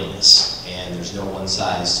 local willingness. And there's no one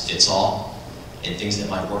size fits all. And things that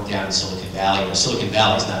might work down in Silicon Valley. You know, Silicon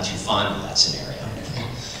Valley is not too fond of that scenario.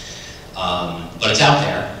 But it's out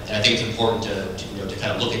there, and I think it's important to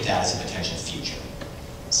kind of look at that as a potential future.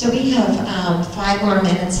 So we have 5 more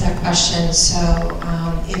minutes of questions, so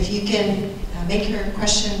if you can make your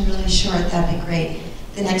question really short, that'd be great.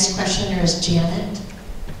 The next questioner is Janet.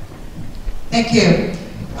 Thank you.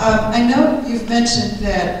 I know you've mentioned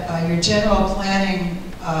that your general planning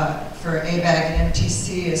for ABAG and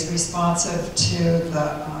MTC is responsive to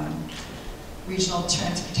the regional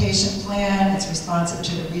transportation plan, it's responsive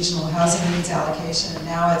to the regional housing needs allocation, and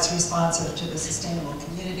now it's responsive to the sustainable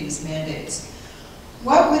communities mandates.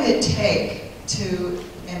 What would it take to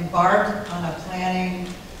embark on a planning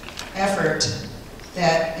effort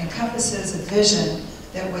that encompasses a vision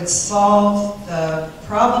that would solve the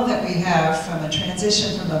problem that we have from a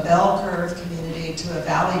transition from a bell curve community to a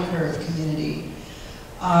valley curve community?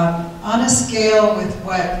 On a scale with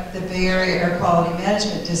what the Bay Area Air Quality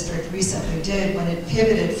Management District recently did when it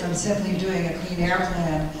pivoted from simply doing a clean air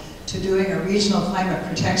plan to doing a regional climate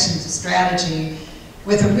protection strategy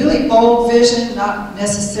with a really bold vision, not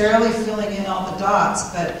necessarily filling in all the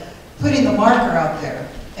dots, but putting the marker out there.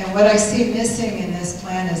 And what I see missing in this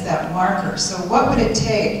plan is that marker. So what would it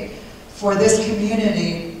take for this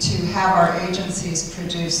community to have our agencies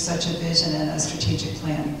produce such a vision and a strategic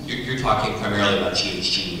plan? You're talking primarily about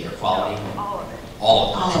GHG, air quality? All of it.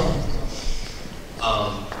 All of it. All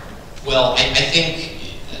of it. Well,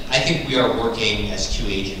 I think we are working as 2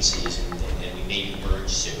 agencies, and we may merge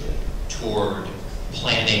soon, toward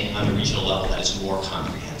planning on the regional level that is more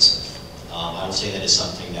comprehensive. I will say that is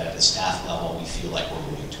something that at the staff level we feel like we're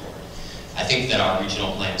moving toward. I think that our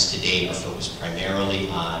regional plans to date are focused primarily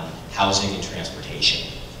on housing and transportation.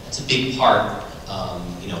 That's a big part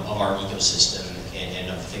of our ecosystem and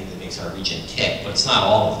of the thing that makes our region tick, but it's not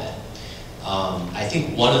all of it. I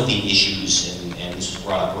think one of the issues, and this was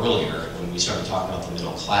brought up earlier when we started talking about the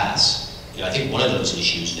middle class, I think one of those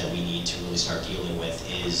issues that we need to really start dealing with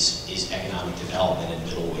is economic development and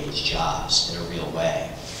middle wage jobs in a real way.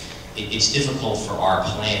 It's difficult for our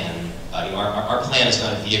plan. Our plan is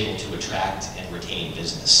not a vehicle to attract and retain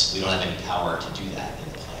business. We don't have any power to do that in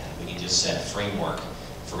the plan. We can just set a framework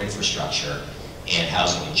for infrastructure and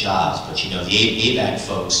housing and jobs. But the ABAG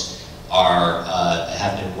folks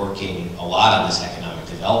have been working a lot on this economic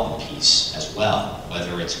development piece as well,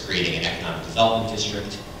 whether it's creating an economic development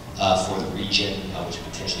district for the region, which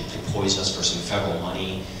potentially could poise us for some federal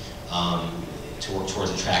money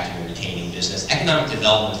towards attracting and retaining business. Economic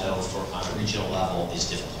development, though, on a regional level is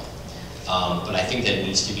difficult. But I think that it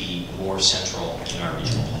needs to be more central in our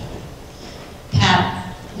regional plan.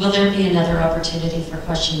 Pat, will there be another opportunity for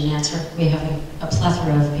question and answer? We have a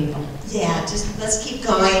plethora of people. Yeah, just let's keep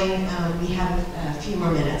going. We have a few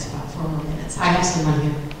more minutes, about 4 more minutes. I have someone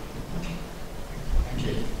here. Okay. Thank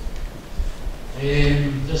you.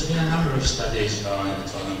 There's been a number of studies on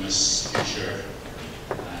autonomous future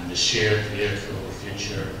and the shared vehicle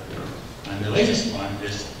future, and the latest one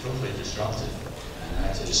is totally disruptive, and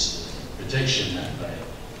that is the prediction that by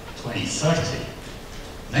 2030,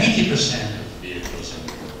 90% of vehicles in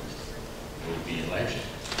the world will be electric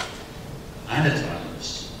and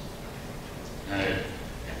autonomous. Now,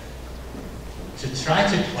 to try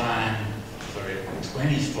to plan for a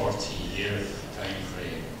 20-40 year time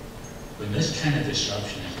frame, when this kind of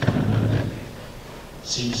disruption is going to happen,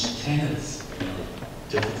 seems kind of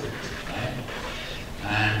difficult, right?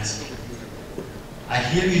 And I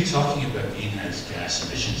hear you talking about greenhouse gas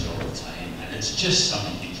emissions all the time, and it's just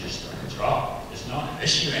something you just don't drop. It's not an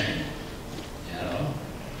issue anymore,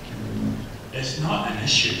 it's not an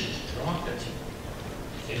issue to drop it.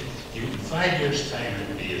 Okay? In 5 years' time, it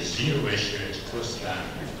will be a zero issue, it's close to that.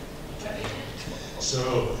 Okay?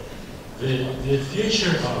 So, the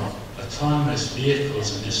future of autonomous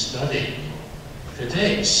vehicles in this study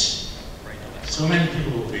predicts so many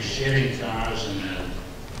people will be sharing cars in an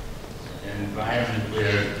environment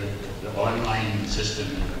where the online system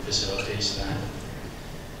facilitates that.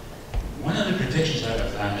 One of the predictions out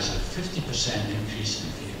of that is a 50% increase in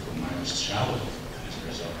vehicle miles traveled as a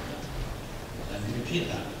result of that. Let me repeat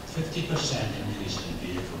that, 50% increase in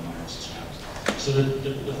vehicle miles traveled. So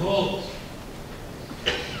the whole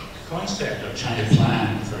concept of trying to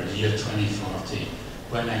plan for the year 2040,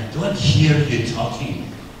 when I don't hear you talking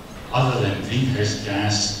other than greenhouse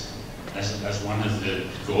gas as one of the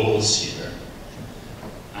goals here,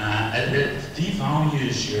 it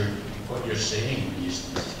devalues what you're saying when you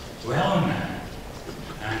dwell on that.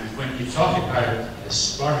 And when you talk about, as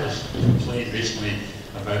Spur has complained recently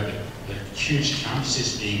about the huge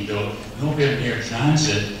campuses being built nowhere near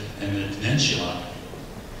transit in the peninsula,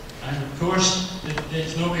 and of course,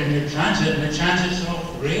 there's nowhere near transit, and the transit's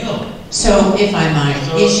all rail. So, if I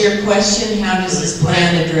might, is your question, how does this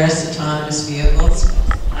plan address autonomous vehicles?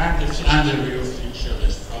 And the real future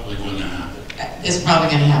is probably going to happen. It's probably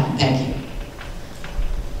going to happen, thank you.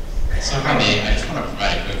 So if I may, I just want to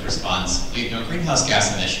provide a quick response. Greenhouse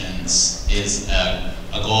gas emissions is a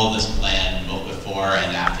goal of this plan both before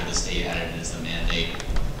and after the state added it as a mandate.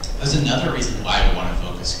 There's another reason why we want to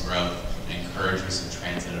focus growth and encourage use of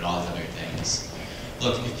transit and all these other things.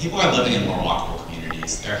 Look, if people are living in more walkable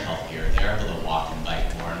communities, they're healthier, they're able to walk and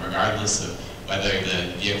bike more, and regardless of whether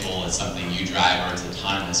the vehicle is something you drive or it's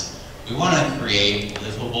autonomous, we want to create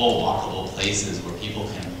livable, walkable places where people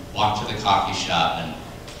can walk to the coffee shop and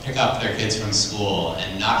pick up their kids from school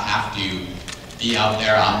and not have to be out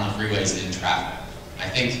there on the freeways in traffic. I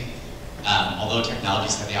think, although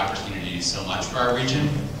technologies have the opportunity to do so much for our region,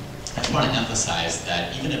 I just want to emphasize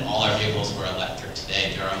that even if all our vehicles were electric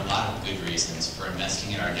today, there are a lot of good reasons for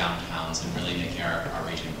investing in our downtowns and really making our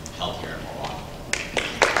region healthier and more walkable.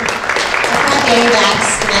 Okay,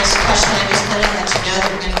 that's the next question. I just wanted to let you know that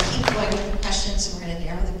we're going to keep going with the questions, and we're going to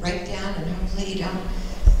narrow the breakdown, and hopefully you don't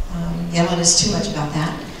yell at us too much about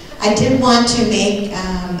that. I did want to make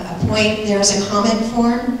a point. There's a comment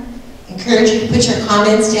form. Encourage you to put your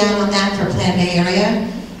comments down on that for Plan Bay area.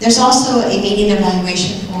 There's also a meeting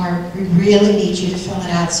evaluation form. We really need you to fill it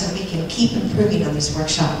out so we can keep improving on these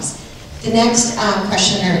workshops. The next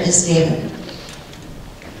questioner is David.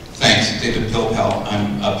 Thanks, David Pilpel.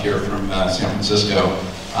 I'm up here from San Francisco.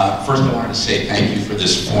 First, I wanted to say thank you for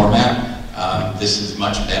this format. This is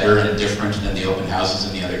much better and different than the open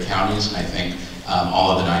houses in the other counties, and I think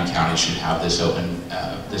all of the 9 counties should have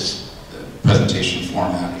this presentation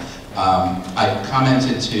format. I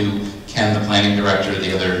commented to Ken, the planning director,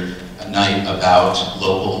 the other night about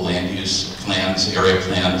local land use plans, area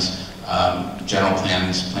plans, general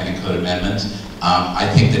plans, planning code amendments.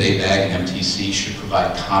 I think that ABAG and MTC should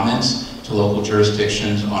provide comments to local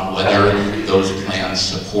jurisdictions on whether those plans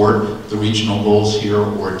support the regional goals here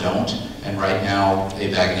or don't. And right now,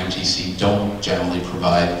 ABAG and MTC don't generally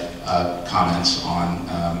provide comments on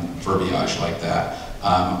verbiage like that.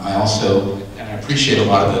 I also, and I appreciate a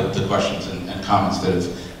lot of the questions and comments that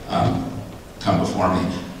have come before me.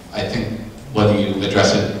 I think whether you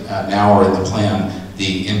address it now or in the plan,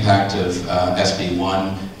 the impact of SB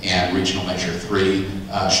 1 and Regional Measure 3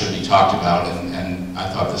 should be talked about, and I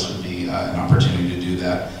thought this would be an opportunity to do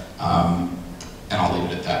that. And I'll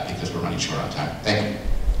leave it at that because we're running short on time. Thank you.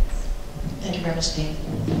 Thank you very much, Dave.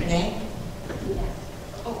 Renee?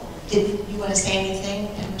 Oh, did you want to say anything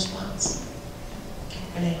in response? Okay,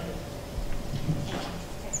 Renee.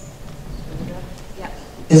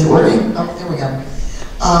 Is it working? Oh, there we go.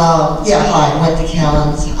 Yeah, hi, Wendy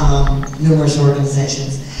Callens, numerous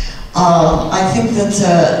organizations. I think that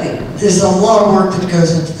there's a lot of work that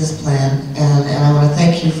goes into this plan, and I want to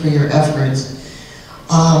thank you for your efforts.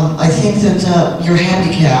 I think that you're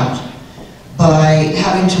handicapped by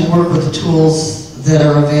having to work with the tools that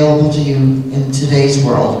are available to you in today's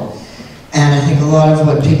world. And I think a lot of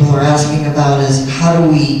what people are asking about is how do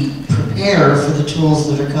we prepare for the tools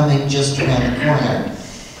that are coming just around the corner.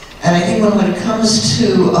 And I think when it comes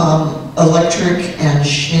to electric and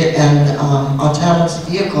autonomous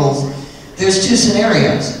vehicles, there's 2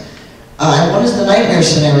 scenarios. One is the nightmare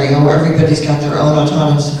scenario where everybody's got their own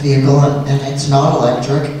autonomous vehicle and it's not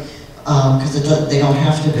electric because they don't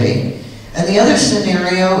have to be. And the other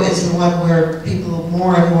scenario is the one where people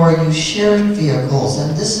more and more use shared vehicles,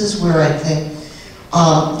 and this is where I think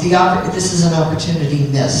this is an opportunity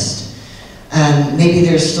missed. and maybe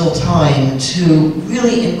there's still time to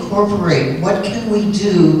really incorporate what can we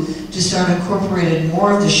do to start incorporating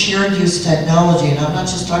more of the shared use technology. And I'm not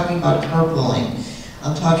just talking about carpooling,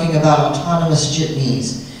 I'm talking about autonomous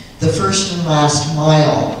jitneys, the first and last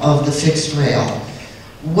mile of the fixed rail.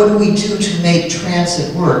 What do we do to make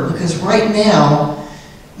transit work? Because right now,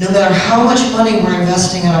 no matter how much money we're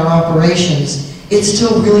investing in our operations, it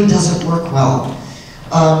still really doesn't work well.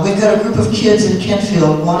 We've got a group of kids in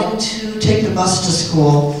Kentfield wanting to take the bus to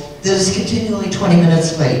school that is continually 20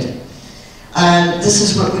 minutes late. And this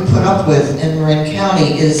is what we put up with in Marin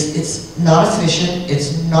County. It's not efficient,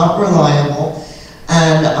 it's not reliable,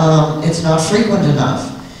 and it's not frequent enough.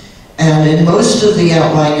 And in most of the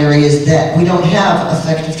outlying areas that we don't have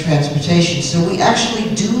effective transportation, so we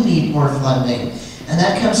actually do need more funding. And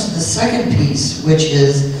that comes to the second piece, which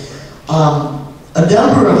is a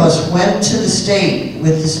number of us went to the state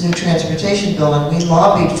with this new transportation bill and we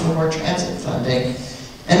lobbied for more transit funding.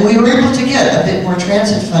 And we were able to get a bit more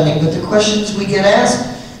transit funding, but the questions we get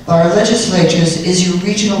asked by our legislatures is your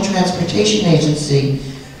regional transportation agency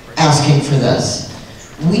asking for this?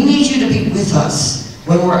 We need you to be with us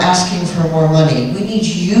when we're asking for more money. We need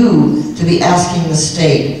you to be asking the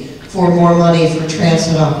state for more money for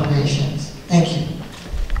transit operations. Thank you.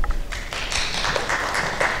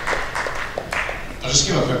 I'll just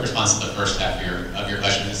give a quick response to the first half of your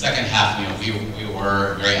question. The second half, we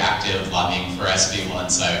were very active lobbying for SB1,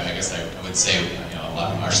 so I guess I would say a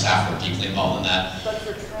lot of our staff were deeply involved in that. But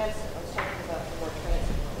for transit, I was talking about more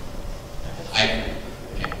transit.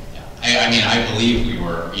 I mean, I believe we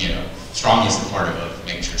were, strongly supportive of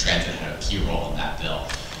making sure transit had a key role in that bill.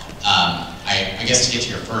 I guess to get to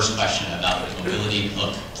your first question about mobility,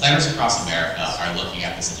 look, planners across America are looking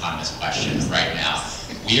at this autonomous question right now.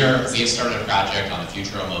 We have started a project on the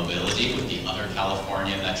future of mobility with the other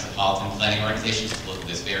California metropolitan planning organizations to look at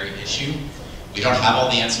this very issue. We don't have all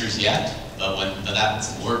the answers yet, but that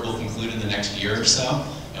work will conclude in the next year or so,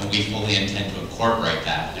 and we fully intend to incorporate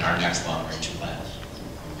that in our next long-range plan.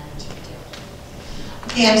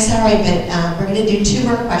 Okay, I'm sorry, but we're going to do 2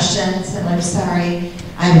 more questions, and I'm sorry,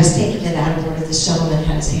 I was taking it out of order. This gentleman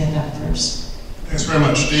had his hand up first. Thanks very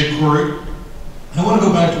much. Dave Corey. I want to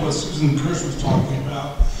go back to what Susan Kirsch was talking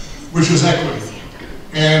about, which is equity.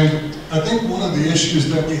 And I think one of the issues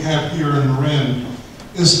that we have here in Marin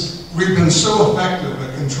is we've been so effective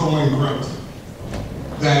at controlling growth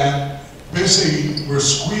that basically we're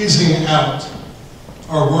squeezing out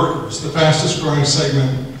our workers. The fastest growing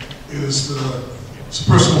segment is the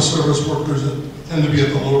personal service workers that tend to be at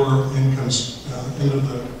the lower incomes end of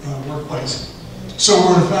the workplace. So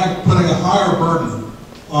we're in fact putting a higher burden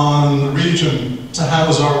on the region to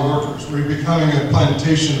house our workers. We're becoming a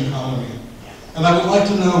plantation economy. And I would like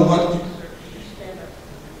to know what...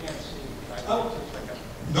 Oh,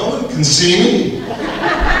 no one can see me?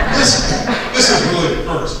 This is really the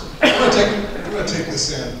first. I'm going to take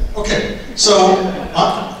this in. Okay, so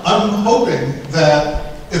I'm hoping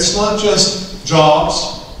that it's not just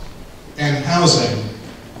jobs and housing,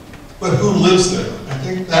 but who lives there. I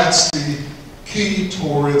think that's the key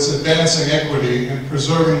towards advancing equity and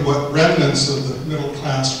preserving what remnants of the middle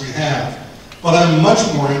class we have. But I'm much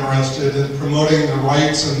more interested in promoting the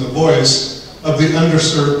rights and the voice of the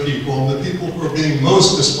underserved people, the people who are being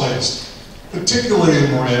most displaced, particularly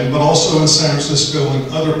in Marin, but also in San Francisco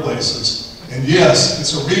and other places. And yes,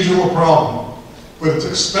 it's a regional problem, but it's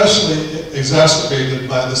especially exacerbated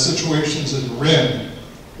by the situations in Marin,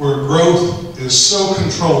 where growth is so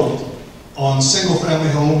controlled on single-family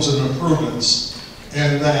homes and improvements,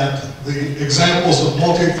 and that the examples of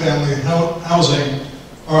multifamily housing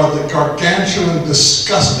are the gargantuan,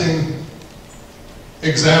 disgusting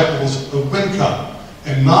examples of WinCom,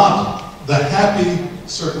 and not the happy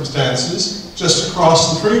circumstances just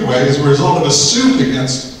across the freeway as a result of a suit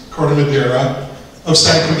against Corte Madera of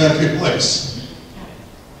San Clemente Place.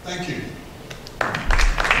 Thank you.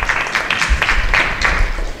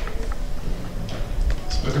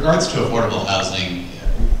 With regards to affordable housing,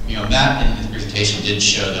 Matt in his presentation did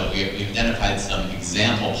show that we've identified some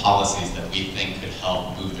example policies that we think could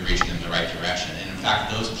help move the region in the right direction. And in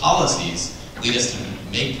fact, those policies lead us to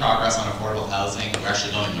make progress on affordable housing. We're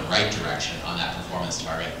actually going in the right direction on that performance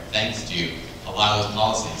target, thanks to a lot of those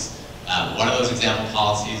policies. One of those example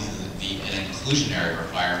policies is an inclusionary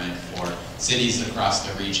requirement for cities across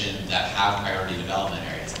the region that have priority development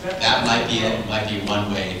areas. That might be it. Might be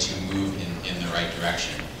one way to move in the right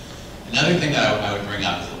direction. Another thing that I would bring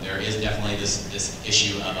up is that there is definitely this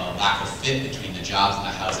issue of a lack of fit between the jobs and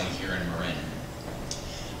the housing here in Marin.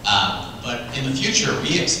 But in the future,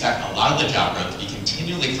 we expect a lot of the job growth to be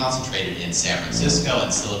continually concentrated in San Francisco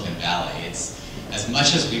and Silicon Valley. It's as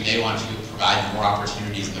much as we may want to provide more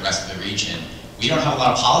opportunities in the rest of the region, we don't have a lot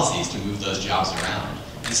of policies to move those jobs around.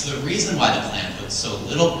 And so the reason why the plan puts so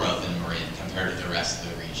little growth in Marin compared to the rest of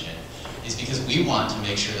the region is because we want to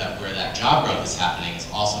make sure that where that job growth is happening is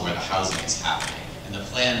also where the housing is happening. And the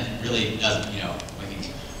plan really does, I think,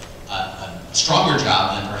 a stronger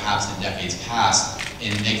job than perhaps in decades past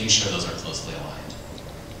in making sure those are closely aligned.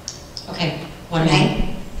 Okay, one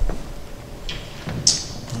minute.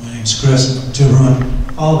 My name's Chris Tiburon.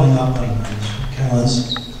 Following up on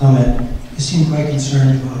Callan's comment, you seem quite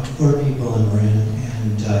concerned about poor people in Marin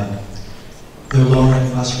and their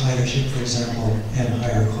lowering bus ridership, for example, and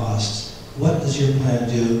higher costs. What does your plan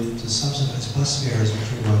do to subsidize bus fares,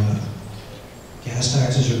 which are going up? Gas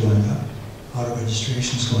taxes are going up, auto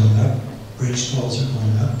registration is going up, bridge tolls are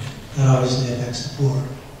going up. That obviously affects the poor,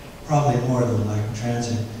 probably more than lack of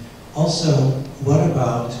transit. Also, what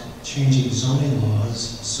about changing zoning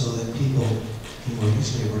laws so that people can more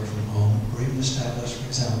easily work from home, or even establish, for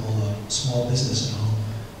example, a small business at home,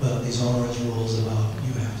 but these onerous rules about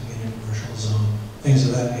you have to be in a commercial zone, things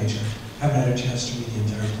of that nature. I haven't had a chance to read the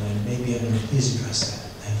entire plan. Maybe please address that.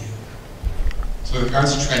 Thank you. So with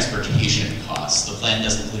regards to transportation costs, the plan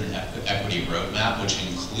does include an equity roadmap, which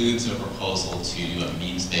includes a proposal to do a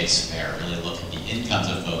means-based fare, really look at the incomes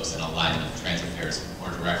of folks and align the transit fares more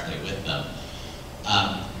directly with them.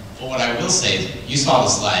 But what I will say is, you saw the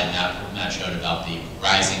slide Matt showed about the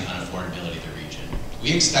rising unaffordability of the region.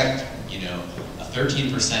 We expect, a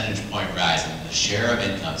 13 percentage point rise in the share of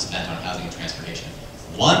income spent on housing and transportation.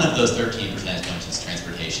 One of those 13 percentage points is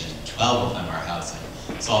transportation, 12 of them are housing.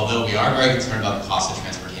 So although we are very concerned about the cost of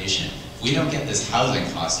transportation, if we don't get this housing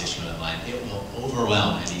cost issue in line, it will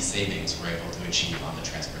overwhelm any savings we're able to achieve on the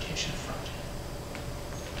transportation front.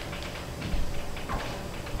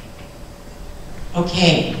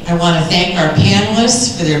 Okay, I want to thank our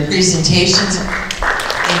panelists for their presentations.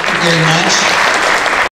 Thank you very much.